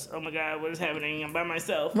bus. Oh my God, what is happening? I'm by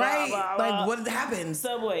myself. Right. Blah, blah, blah. Like, what happened?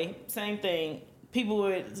 Subway, same thing. People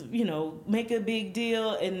would, make a big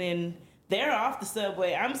deal, and then they're off the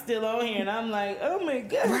subway. I'm still on here, and I'm like, oh my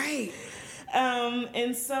God. Right.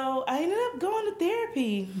 And so I ended up going to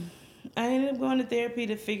therapy.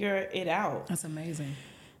 To figure it out. That's amazing.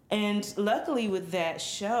 And luckily with that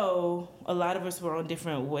show, a lot of us were on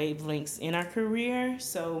different wavelengths in our career.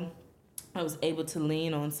 So I was able to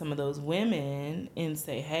lean on some of those women and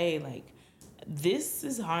say, hey, like, this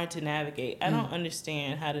is hard to navigate. I don't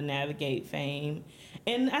understand how to navigate fame.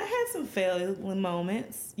 And I had some failing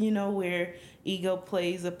moments, where ego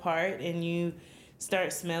plays a part and you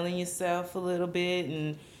start smelling yourself a little bit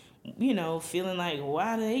and, feeling like,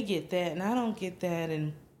 why do they get that and I don't get that?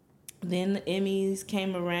 And then the Emmys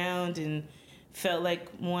came around and felt like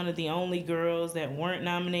one of the only girls that weren't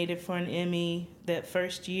nominated for an Emmy that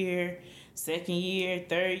first year, second year,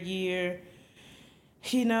 third year,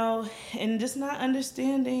 you know, and just not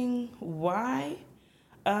understanding why.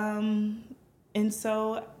 And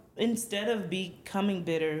so instead of becoming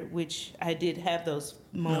bitter, which I did have those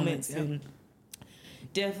moments, and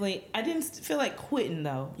definitely, I didn't feel like quitting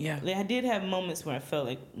though. Yeah. Like, I did have moments where I felt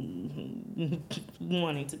like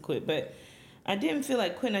wanting to quit, but I didn't feel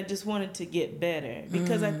like quitting. I just wanted to get better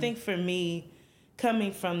because I think for me,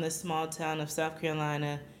 coming from the small town of South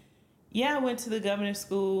Carolina, I went to the governor's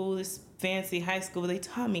school, this fancy high school, but they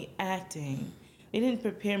taught me acting. They didn't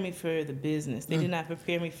prepare me for the business. They did not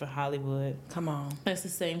prepare me for Hollywood. Come on. That's the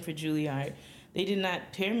same for Juilliard. They did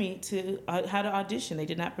not prepare me to how to audition. They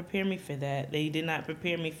did not prepare me for that. They did not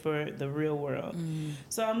prepare me for the real world.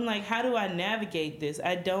 So I'm like, how do I navigate this?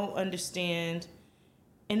 I don't understand.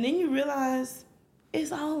 And then you realize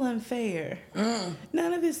it's all unfair.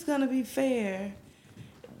 None of it's going to be fair.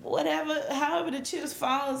 However the chips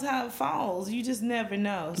fall is how it falls. You just never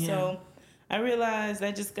know. Yeah. So I realized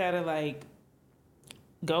I just got to like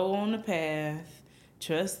go on the path,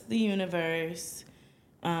 trust the universe,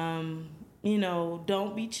 you know,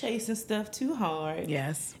 don't be chasing stuff too hard.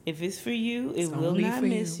 Yes. If it's for you, it will not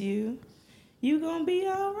miss you. You're going to be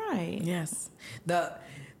all right. Yes.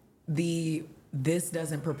 This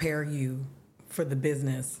doesn't prepare you for the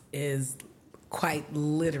business is quite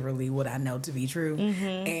literally what I know to be true.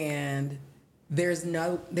 And there's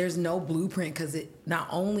no blueprint because it not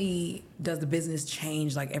only does the business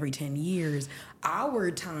change like every 10 years, our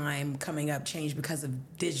time coming up changed because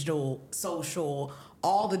of digital, social,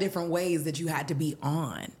 all the different ways that you had to be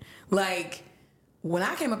on. Like when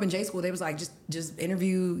I came up in J school, they was like, just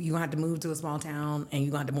interview, you're gonna have to move to a small town and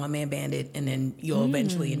you're gonna have to one-man band it, and then you'll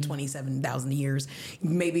eventually in 27,000 years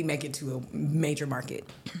maybe make it to a major market.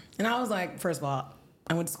 And I was like, first of all,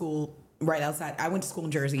 I went to school right outside. I went to school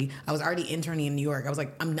in Jersey. I was already interning in New York. I was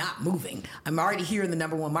like, I'm not moving. I'm already here in the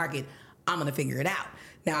 #1 market. I'm going to figure it out.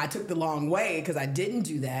 Now, I took the long way because I didn't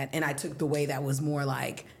do that. And I took the way that was more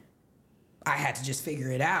like I had to just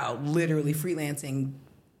figure it out, literally freelancing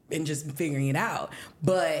and just figuring it out.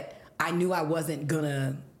 But I knew I wasn't going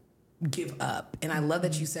to give up. And I love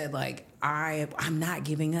that you said, like, I'm not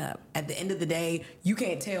giving up. At the end of the day, you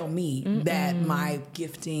can't tell me that my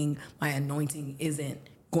gifting, my anointing isn't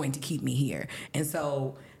going to keep me here. And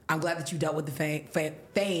so I'm glad that you dealt with the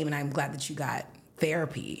fame, and I'm glad that you got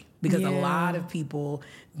therapy, because a lot of people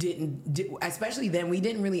didn't, especially then, we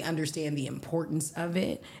didn't really understand the importance of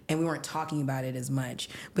it, and we weren't talking about it as much.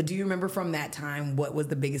 But do you remember from that time, what was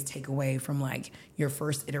the biggest takeaway from like your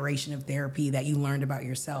first iteration of therapy that you learned about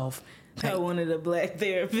yourself? I wanted a black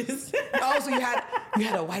therapist. Oh, so you had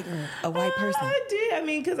a white person. I did. I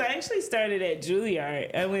mean, because I actually started at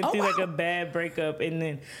Juilliard. I went through like a bad breakup, and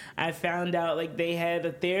then I found out like they had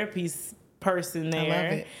a therapy person there. I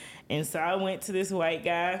love it. And so I went to this white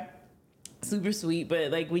guy, super sweet,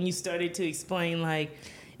 but like when you started to explain like,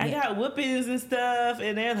 I got whoopings and stuff,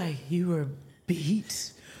 and they're like, you were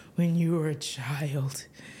beat when you were a child.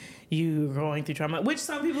 You were going through trauma, which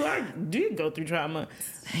some people did go through trauma,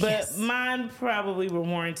 but mine probably were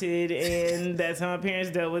warranted, and that's how my parents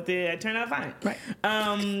dealt with it. I turned out fine.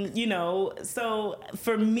 Right. You know, so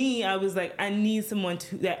for me, I was like, I need someone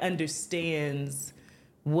that understands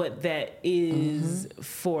what that is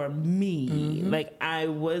for me. Like I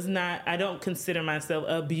don't consider myself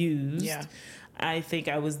abused. Yeah. I think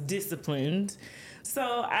I was disciplined. So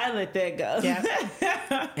I let that go.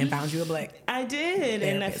 Yeah. And found you a black I did. Therapist.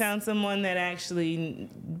 And I found someone that actually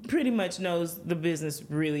pretty much knows the business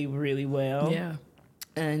really, really well. Yeah.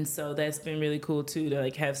 And so that's been really cool too, to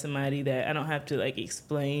like have somebody that I don't have to like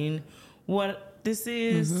explain what this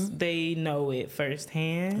is. They know it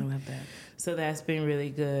firsthand. I love that. So that's been really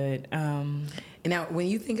good. And now when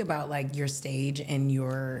you think about like your stage and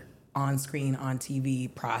your on-screen, on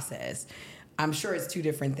TV process, I'm sure it's two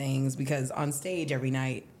different things, because on stage every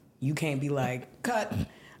night, you can't be like, cut,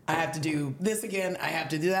 I have to do this again, I have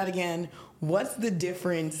to do that again. What's the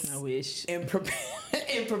difference in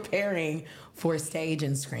preparing for stage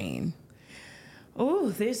and screen? Oh,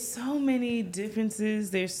 there's so many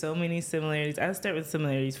differences. There's so many similarities. I'll start with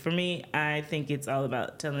similarities. For me, I think it's all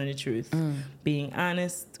about telling the truth, being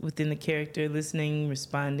honest within the character, listening,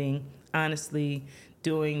 responding, honestly,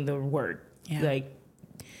 doing the work, like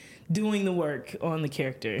doing the work on the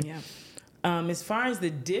character. Yeah. As far as the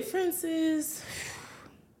differences,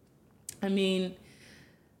 I mean,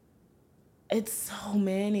 it's so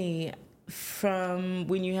many. from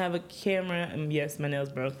when you have a camera, yes, my nails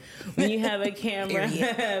broke. When you have a camera,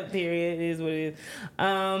 period, is what it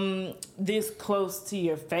is, this close to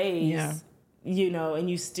your face, you know, and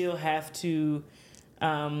you still have to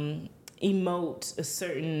emote a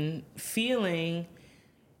certain feeling,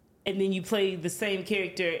 and then you play the same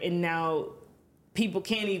character, and now people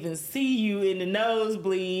can't even see you in the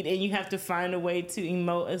nosebleed, and you have to find a way to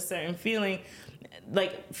emote a certain feeling.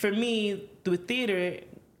 Like, for me, with theater,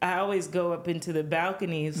 I always go up into the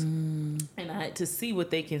balconies and to see what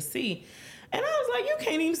they can see. And I was like, you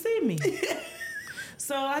can't even see me.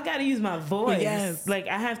 So I got to use my voice. Yes. Like,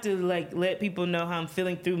 I have to, like, let people know how I'm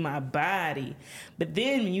feeling through my body. But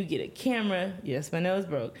then when you get a camera, yes, my nose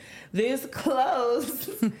broke, this close,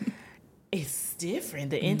 it's different.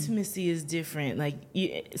 The intimacy is different. Like,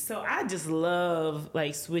 so I just love,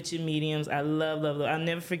 like, switching mediums. I love. I'll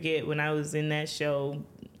never forget when I was in that show.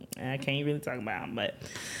 I can't really talk about it, but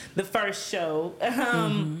the first show,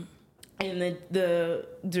 and the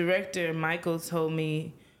director, Michael, told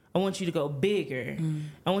me, I want you to go bigger.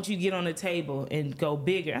 I want you to get on the table and go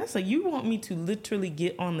bigger. I was like, you want me to literally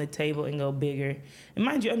get on the table and go bigger? And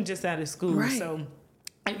mind you, I'm just out of school, right. So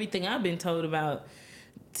everything I've been told about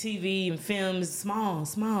TV and film is small.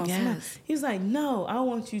 He's like, no, I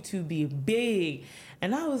want you to be big.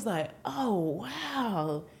 And I was like, oh,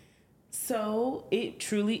 wow. So it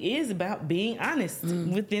truly is about being honest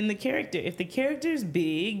within the character. If the character's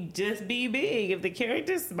big, just be big. If the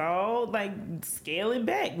character's small, like, scale it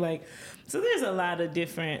back. Like, so there's a lot of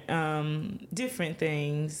different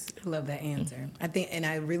things. I love that answer. I think, and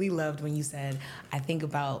I really loved when you said, I think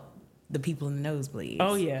about the people in the nosebleeds.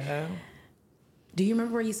 Oh, yeah. Do you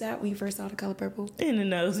remember where you sat when you first saw The Color Purple? In the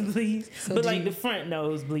nosebleeds. So but, like, the front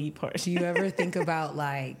nosebleed part. Do you ever think about,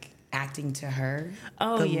 like, acting to her?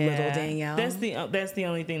 Oh, the yeah. little Danielle? That's the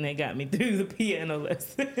only thing that got me through the piano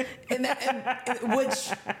lesson. Which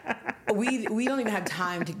we don't even have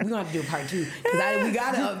time to. We don't have to do a part 2 because we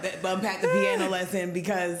gotta unpack the piano lesson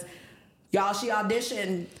because y'all, she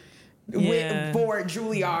auditioned for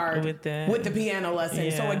Juilliard with the piano lesson.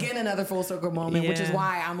 Yeah. So again, another full circle moment, which is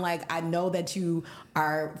why I'm like, I know that you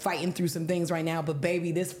are fighting through some things right now, but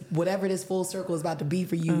baby, this whatever this full circle is about to be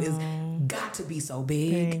for you is got to be so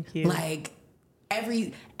big. Thank you. Like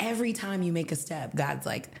every time you make a step, God's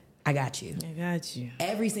like, I got you. I got you.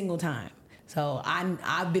 Every single time. So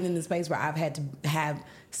I've been in the space where I've had to have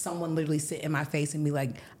someone literally sit in my face and be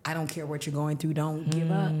like, I don't care what you're going through, don't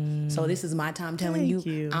give up. So this is my time telling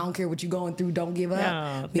you, I don't care what you're going through, don't give up.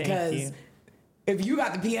 No, because if you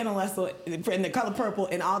got the piano lesson and The Color Purple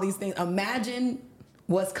and all these things, imagine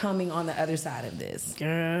what's coming on the other side of this.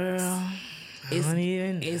 Girl,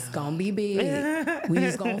 it's gonna be big. We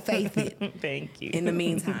just gonna face it. Thank you. In the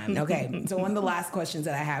meantime, okay. So one of the last questions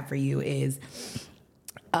that I have for you is,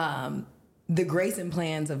 the grace and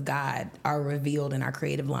plans of God are revealed in our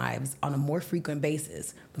creative lives on a more frequent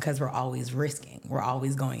basis because we're always risking. We're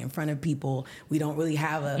always going in front of people. We don't really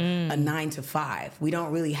have a 9 to 5. We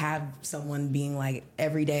don't really have someone being like,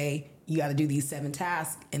 every day you got to do these 7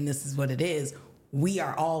 tasks and this is what it is. We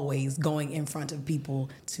are always going in front of people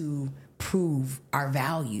to prove our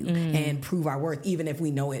value and prove our worth. Even if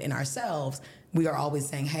we know it in ourselves, we are always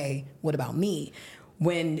saying, hey, what about me?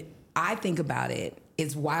 When I think about it,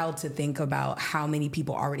 it's wild to think about how many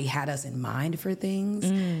people already had us in mind for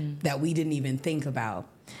things that we didn't even think about.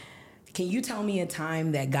 Can you tell me a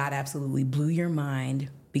time that God absolutely blew your mind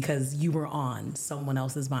because you were on someone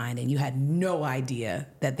else's mind and you had no idea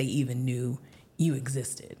that they even knew you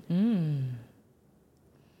existed?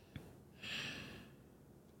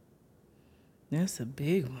 That's a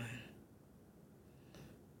big one.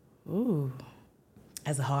 Ooh.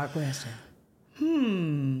 That's a hard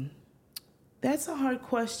question. That's a hard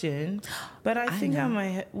question, but I think I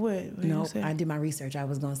might. What? No, I did my research. I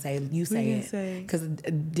was gonna say you say it because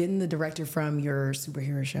didn't the director from your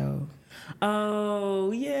superhero show?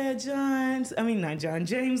 Oh yeah, James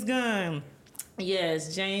Gunn.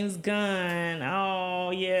 Yes, James Gunn.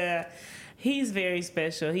 Oh yeah, he's very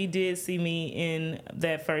special. He did see me in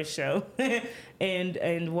that first show,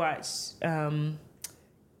 and watched.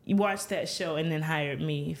 You watched that show and then hired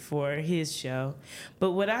me for his show.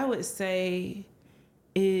 But what I would say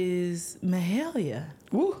is Mahalia.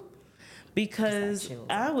 Woo. Because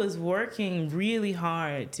I was working really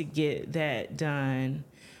hard to get that done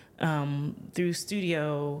through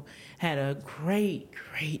studio, had a great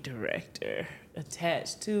director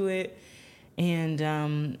attached to it,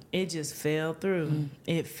 and it just fell through.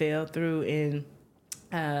 It fell through,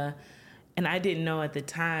 and I didn't know at the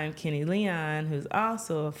time, Kenny Leon, who's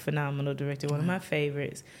also a phenomenal director, one of my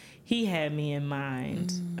favorites, he had me in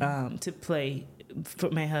mind to play for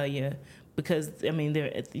Mahalia, because I mean,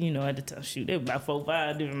 they're, you know, at the time, shoot, they were about 4 or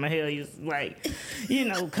 5 different Mahalias, like, you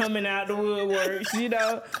know, coming out the woodworks, you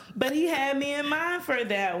know. But he had me in mind for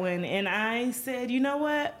that one, and I said, you know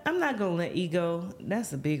what? I'm not gonna let ego.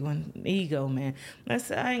 That's a big one, ego, man. I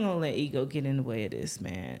said I ain't gonna let ego get in the way of this,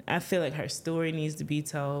 man. I feel like her story needs to be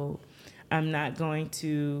told. I'm not going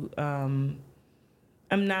to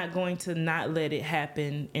not let it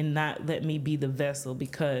happen and not let me be the vessel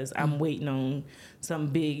because I'm waiting on some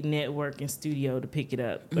big network and studio to pick it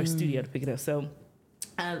up or studio to pick it up. So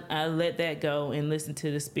I let that go and listen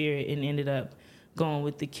to the spirit and ended up going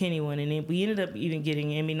with the Kenny one. And then we ended up even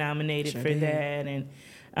getting Emmy nominated for that. And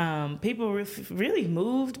people were really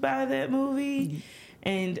moved by that movie.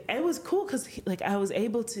 And it was cool because, like, I was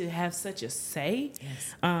able to have such a say.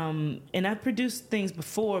 Yes. And I produced things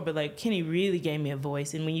before, but, like, Kenny really gave me a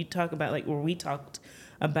voice. And when you talk about, like, where we talked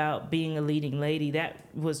about being a leading lady, that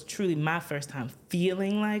was truly my first time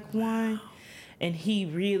feeling like one. And he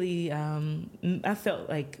really, I felt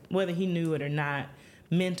like, whether he knew it or not,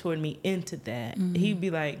 mentored me into that. He'd be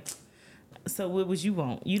like, so what would you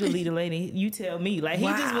want? You the leader lady. You tell me. Like, he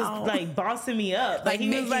just was, like, bossing me up. Like he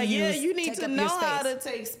was like, yeah, you need to know how to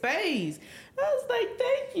take space. I was like,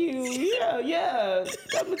 thank you. Yeah.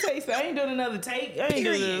 I'm going to take space. I ain't doing another take. I ain't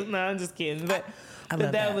doing this. No, I'm just kidding. But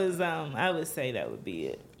that was, I would say that would be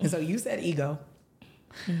it. And so you said ego.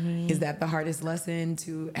 Is that the hardest lesson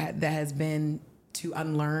that has been to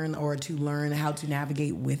unlearn or to learn how to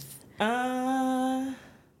navigate with? I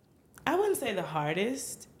wouldn't say the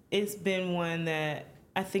hardest. It's been one that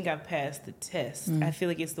I think I've passed the test. I feel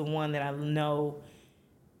like it's the one that I know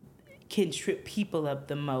can trip people up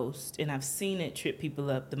the most, and I've seen it trip people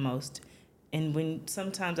up the most. And when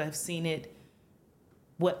sometimes I've seen it,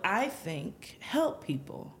 what I think help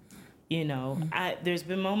people, you know. There's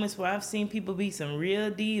been moments where I've seen people be some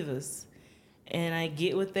real divas, and I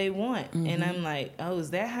get what they want, and I'm like, oh,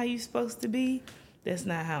 is that how you're supposed to be? That's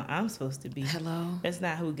not how I'm supposed to be. Hello? That's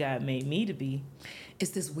not who God made me to be.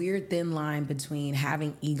 It's this weird thin line between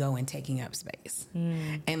having ego and taking up space.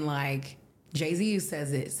 And, like, Jay-Z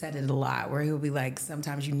said it a lot, where he'll be like,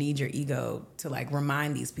 sometimes you need your ego to, like,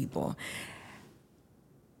 remind these people.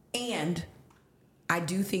 And I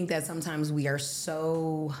do think that sometimes we are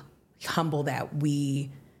so humble that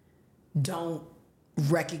we don't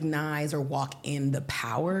recognize or walk in the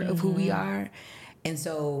power of who we are. And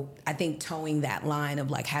so I think towing that line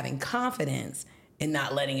of, like, having confidence and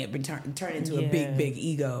not letting it turn into a big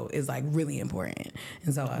ego is, like, really important.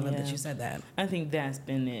 And so I love that you said that. I think that's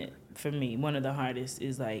been it for me. One of the hardest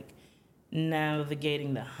is, like,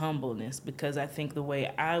 navigating the humbleness, because I think the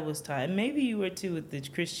way I was taught, and maybe you were too with the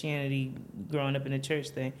Christianity growing up in the church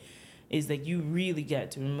thing, is that you really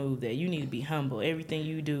got to remove that. You need to be humble. Everything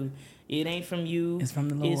you do, it ain't from you. It's from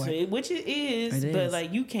the Lord. Which it is, but,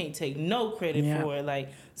 like, you can't take no credit for it. Like,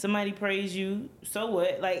 somebody praise you, so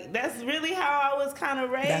what? Like, that's really how I was kind of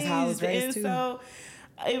raised. That's how I was raised, too. So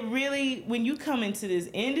it really, when you come into this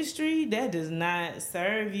industry, that does not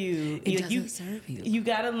serve you. It doesn't serve you. You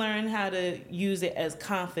got to learn how to use it as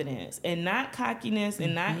confidence and not cockiness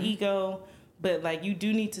and not ego, but, like, you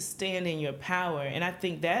do need to stand in your power. And I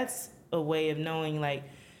think that's a way of knowing, like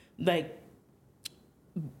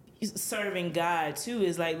serving God too,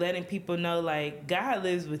 is like letting people know, like, God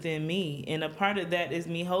lives within me, and a part of that is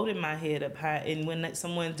me holding my head up high. And when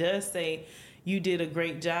someone does say you did a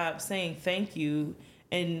great job, saying thank you,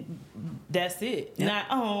 and that's it. Not,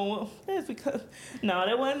 oh, that's because, no,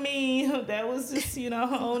 that wasn't me, that was just, you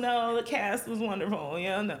know, oh no, the cast was wonderful, you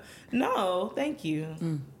know. No, thank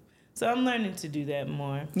you. So I'm learning to do that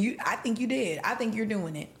more. I think you did. I think you're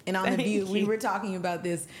doing it. And on The View, we were talking about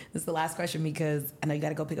this. This is the last question, because I know you got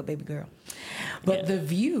to go pick up baby girl. But The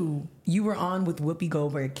View, you were on with Whoopi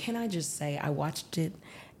Goldberg. Can I just say, I watched it,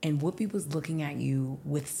 and Whoopi was looking at you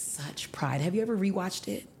with such pride. Have you ever rewatched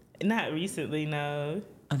it? Not recently, no.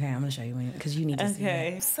 Okay, I'm going to show you, because you need to see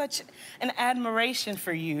it. Such an admiration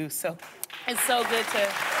for you. So it's so good to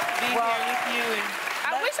be here with you.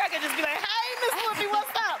 And I wish I could just be like, hey, Miss Whoopi, what's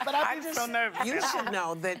up? But I'm just so nervous. You should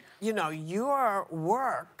know that, you know, your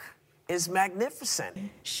work is magnificent.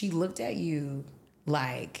 She looked at you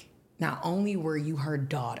like, not only were you her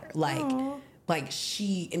daughter, like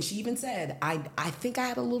she even said, I think I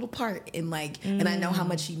had a little part in, like, and I know how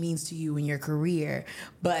much she means to you in your career,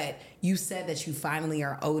 but you said that you finally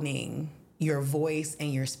are owning your voice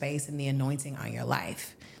and your space and the anointing on your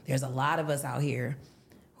life. There's a lot of us out here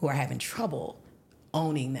who are having trouble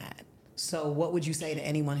owning that. So what would you say to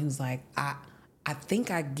anyone who's like, I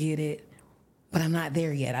think I get it, but I'm not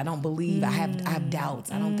there yet. I don't believe. I have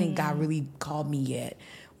doubts. I don't think God really called me yet.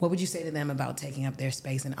 What would you say to them about taking up their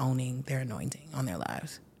space and owning their anointing on their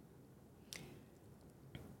lives?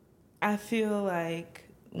 I feel like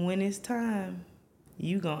when it's time,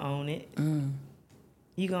 you gonna own it.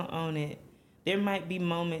 You gonna own it. There might be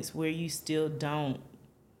moments where you still don't,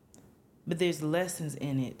 but there's lessons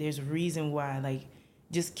in it. There's a reason why. Like,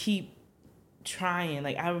 just keep trying.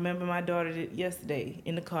 Like, I remember my daughter yesterday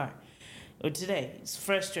in the car, or today, it's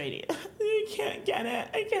frustrated. I can't get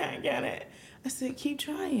it. I said, keep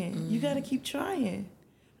trying. You gotta keep trying.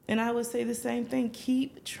 And I would say the same thing.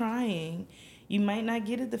 Keep trying. You might not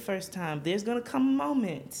get it the first time. There's gonna come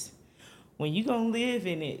moments when you're gonna live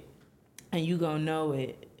in it and you're gonna know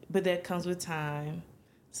it. But that comes with time.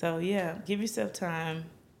 So yeah, give yourself time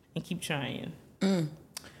and keep trying.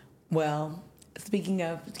 Well, speaking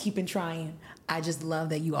of keeping trying, I just love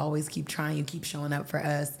that you always keep trying. You keep showing up for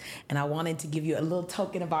us. And I wanted to give you a little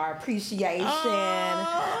token of our appreciation.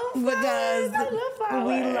 Because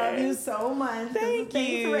we love you so much. Thanks,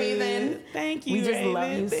 Raven. Thank you, We just Raven.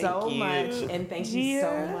 love you Thank so you. much. And thank you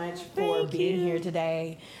so much for being here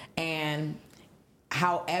today. And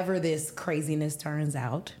however this craziness turns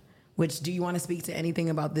out, which, do you want to speak to anything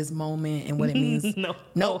about this moment and what it means?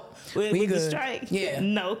 No. We good. The strike. Yeah.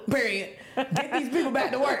 No. Period. Get these people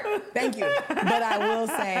back to work. Thank you. But I will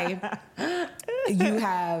say, you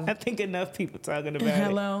have... I think enough people talking about it.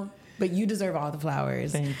 Hello. But you deserve all the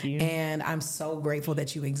flowers. Thank you. And I'm so grateful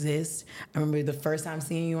that you exist. I remember the first time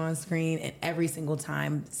seeing you on screen, and every single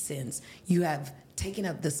time since, you have taken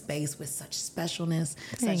up the space with such specialness,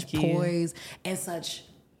 such poise, and such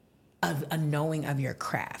a knowing of your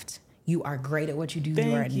craft. You are great at what you do.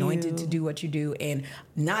 You are anointed to do what you do. And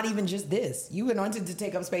not even just this. You anointed to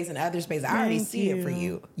take up space in other space. I already see it for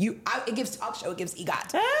you. It gives talk show. It gives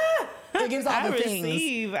EGOT. It gives all the things.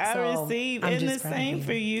 I receive. And the same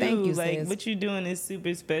for you. Thank you, like, sis. what you're doing is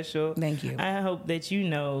super special. Thank you. I hope that you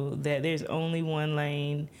know that there's only one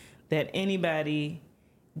lane that anybody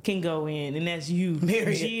can go in, and that's you.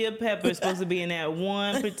 Gia Pepper's supposed to be in that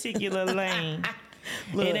one particular lane.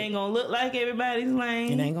 Look, it ain't gonna look like everybody's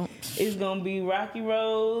lane. It ain't gonna. It's gonna be rocky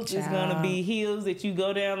roads. Child. It's gonna be hills that you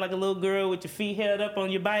go down like a little girl with your feet held up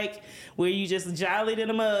on your bike, where you just jollied in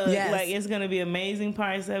the mud. Yes. Like, it's gonna be amazing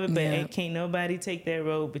parts of it, but can't nobody take that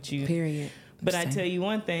road but you. Period. But I tell you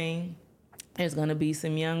one thing, there's gonna be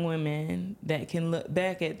some young women that can look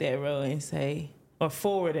back at that road and say, or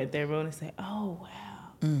forward at that road and say, oh wow.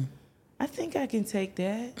 I think I can take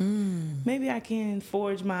that. Maybe I can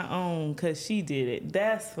forge my own, because she did it.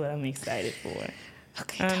 That's what I'm excited for.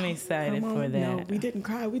 Okay, I'm excited for that. No, we didn't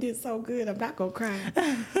cry. We did so good. I'm not going to cry.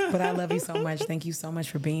 But I love you so much. Thank you so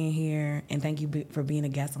much for being here. And thank you for being a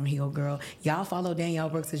guest on Heal Girl. Y'all follow Danielle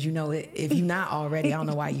Brooks, as you know it. If you're not already, I don't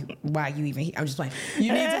know why you even here. I'm just playing.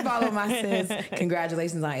 You need to follow my sis.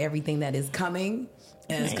 Congratulations on everything that is coming.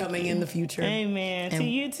 And it's coming in the future. Amen. To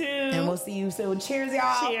you too. And we'll see you soon. Cheers,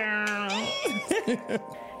 y'all. Cheers.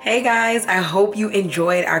 Hey guys, I hope you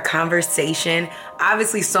enjoyed our conversation.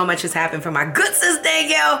 Obviously, so much has happened for my good sis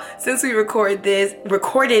Danielle since we recorded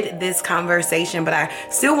this conversation, but I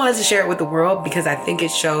still wanted to share it with the world because I think it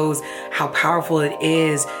shows how powerful it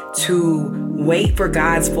is to wait for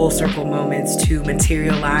God's full circle moments to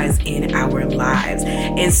materialize in our lives.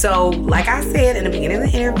 And so, like I said in the beginning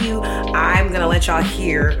of the interview, I'm going to let y'all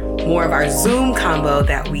hear more of our Zoom combo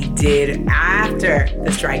that we did after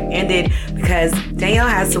the strike ended, because Danielle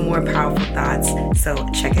has some more powerful thoughts. So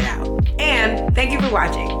check it out. And thank you for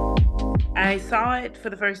watching. I saw it for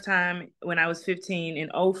the first time when I was 15 in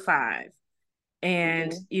 2005.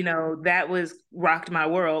 And, that rocked my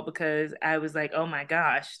world, because I was like, oh my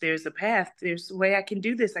gosh, there's a path. There's a way I can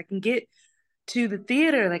do this. I can get to the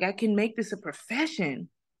theater. Like, I can make this a profession.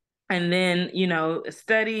 And then,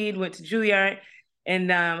 studied, went to Juilliard, and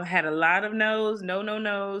had a lot of no's,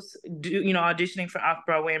 auditioning for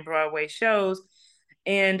off-Broadway and Broadway shows.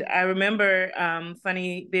 And I remember,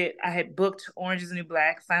 funny that I had booked Orange is the New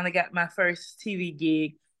Black, finally got my first TV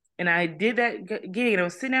gig. And I did that gig, and I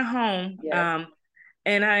was sitting at home. Yeah.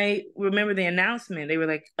 And I remember the announcement. They were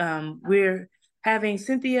like, we're having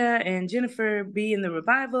Cynthia and Jennifer be in the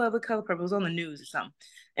revival of The Color Purple. It was on the news or something.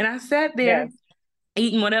 And I sat there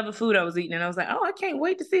eating whatever food I was eating. And I was like, oh, I can't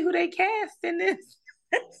wait to see who they cast in this.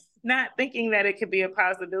 Not thinking that it could be a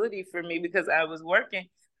possibility for me, because I was working.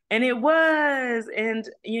 And it was. And,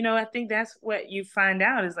 I think that's what you find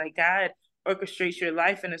out is, like, God orchestrates your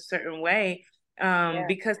life in a certain way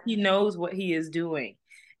because he knows what he is doing.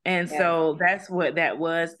 And so that's what that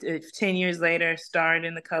was. 10 years later, starred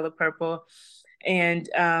in The Color Purple. And,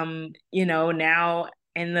 now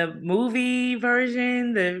in the movie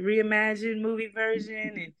version, the reimagined movie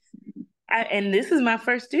version. And this is my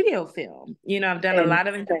first studio film. I've done a lot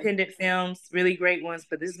of independent films, really great ones,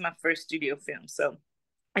 but this is my first studio film. So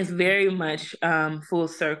it's very much full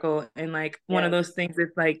circle. And like one of those things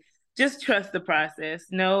that's like, just trust the process.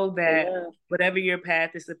 Know that whatever your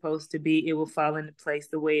path is supposed to be, it will fall into place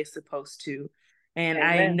the way it's supposed to. And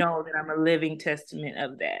I know that I'm a living testament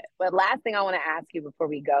of that. But last thing I want to ask you before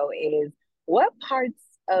we go is, what parts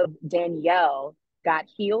of Danielle got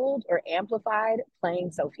healed or amplified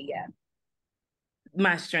playing Sophia?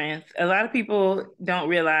 My strength. A lot of people don't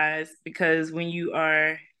realize, because when you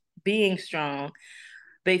are being strong,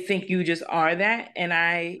 they think you just are that. And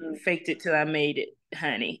I faked it till I made it,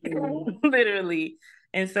 honey. Literally.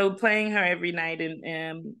 And so playing her every night,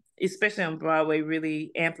 and especially on Broadway,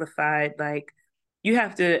 really amplified, like, you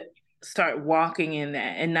have to start walking in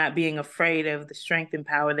that and not being afraid of the strength and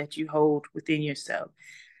power that you hold within yourself.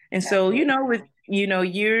 And so, with,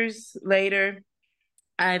 years later,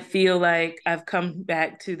 I feel like I've come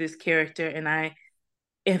back to this character, and I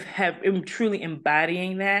am truly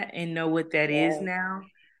embodying that and know what that is now.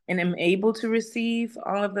 And am able to receive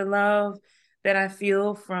all of the love that I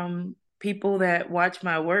feel from people that watch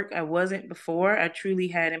my work. I wasn't before. I truly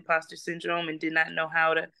had imposter syndrome and did not know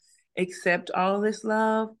how to accept all of this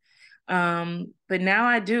love. But now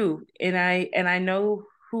I do. And I know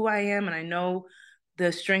who I am, and I know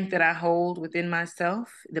the strength that I hold within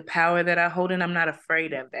myself, the power that I hold, and I'm not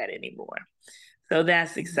afraid of that anymore. So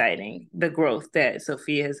that's exciting, the growth that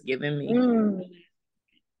Sophia has given me.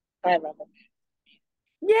 I love it.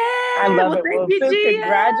 Yeah, I love it. Well, thank you,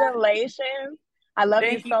 congratulations. I love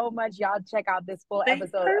you so much. Y'all check out this full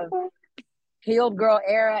episode of Healed Girl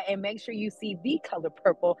Era, and make sure you see The Color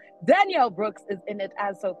Purple. Danielle Brooks is in it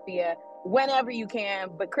as Sophia whenever you can,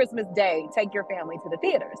 but Christmas Day, take your family to the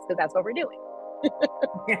theaters, because that's what we're doing.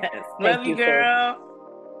 Yes, love you, girl. Sis.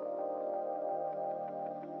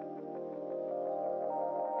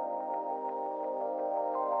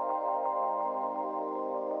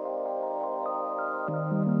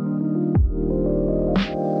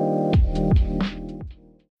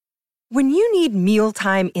 When you need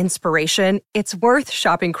mealtime inspiration, it's worth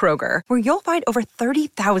shopping Kroger, where you'll find over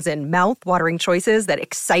 30,000 mouth-watering choices that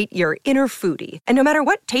excite your inner foodie. And no matter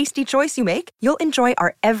what tasty choice you make, you'll enjoy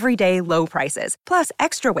our everyday low prices, plus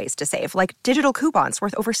extra ways to save, like digital coupons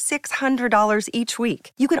worth over $600 each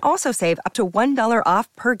week. You can also save up to $1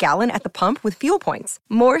 off per gallon at the pump with fuel points.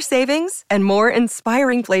 More savings and more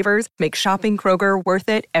inspiring flavors make shopping Kroger worth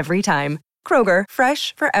it every time. Kroger,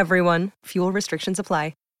 fresh for everyone. Fuel restrictions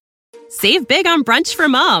apply. Save big on brunch for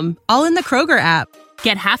mom, all in the Kroger app.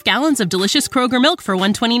 Get half gallons of delicious Kroger milk for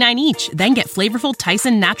 $1.29 each. Then get flavorful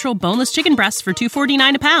Tyson natural boneless chicken breasts for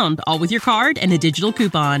 $2.49 a pound, all with your card and a digital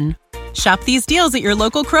coupon. Shop these deals at your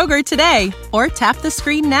local Kroger today, or tap the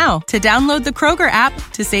screen now to download the Kroger app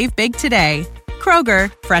to save big today.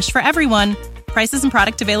 Kroger, fresh for everyone. Prices and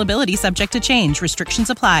product availability subject to change. Restrictions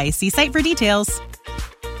apply. See site for details.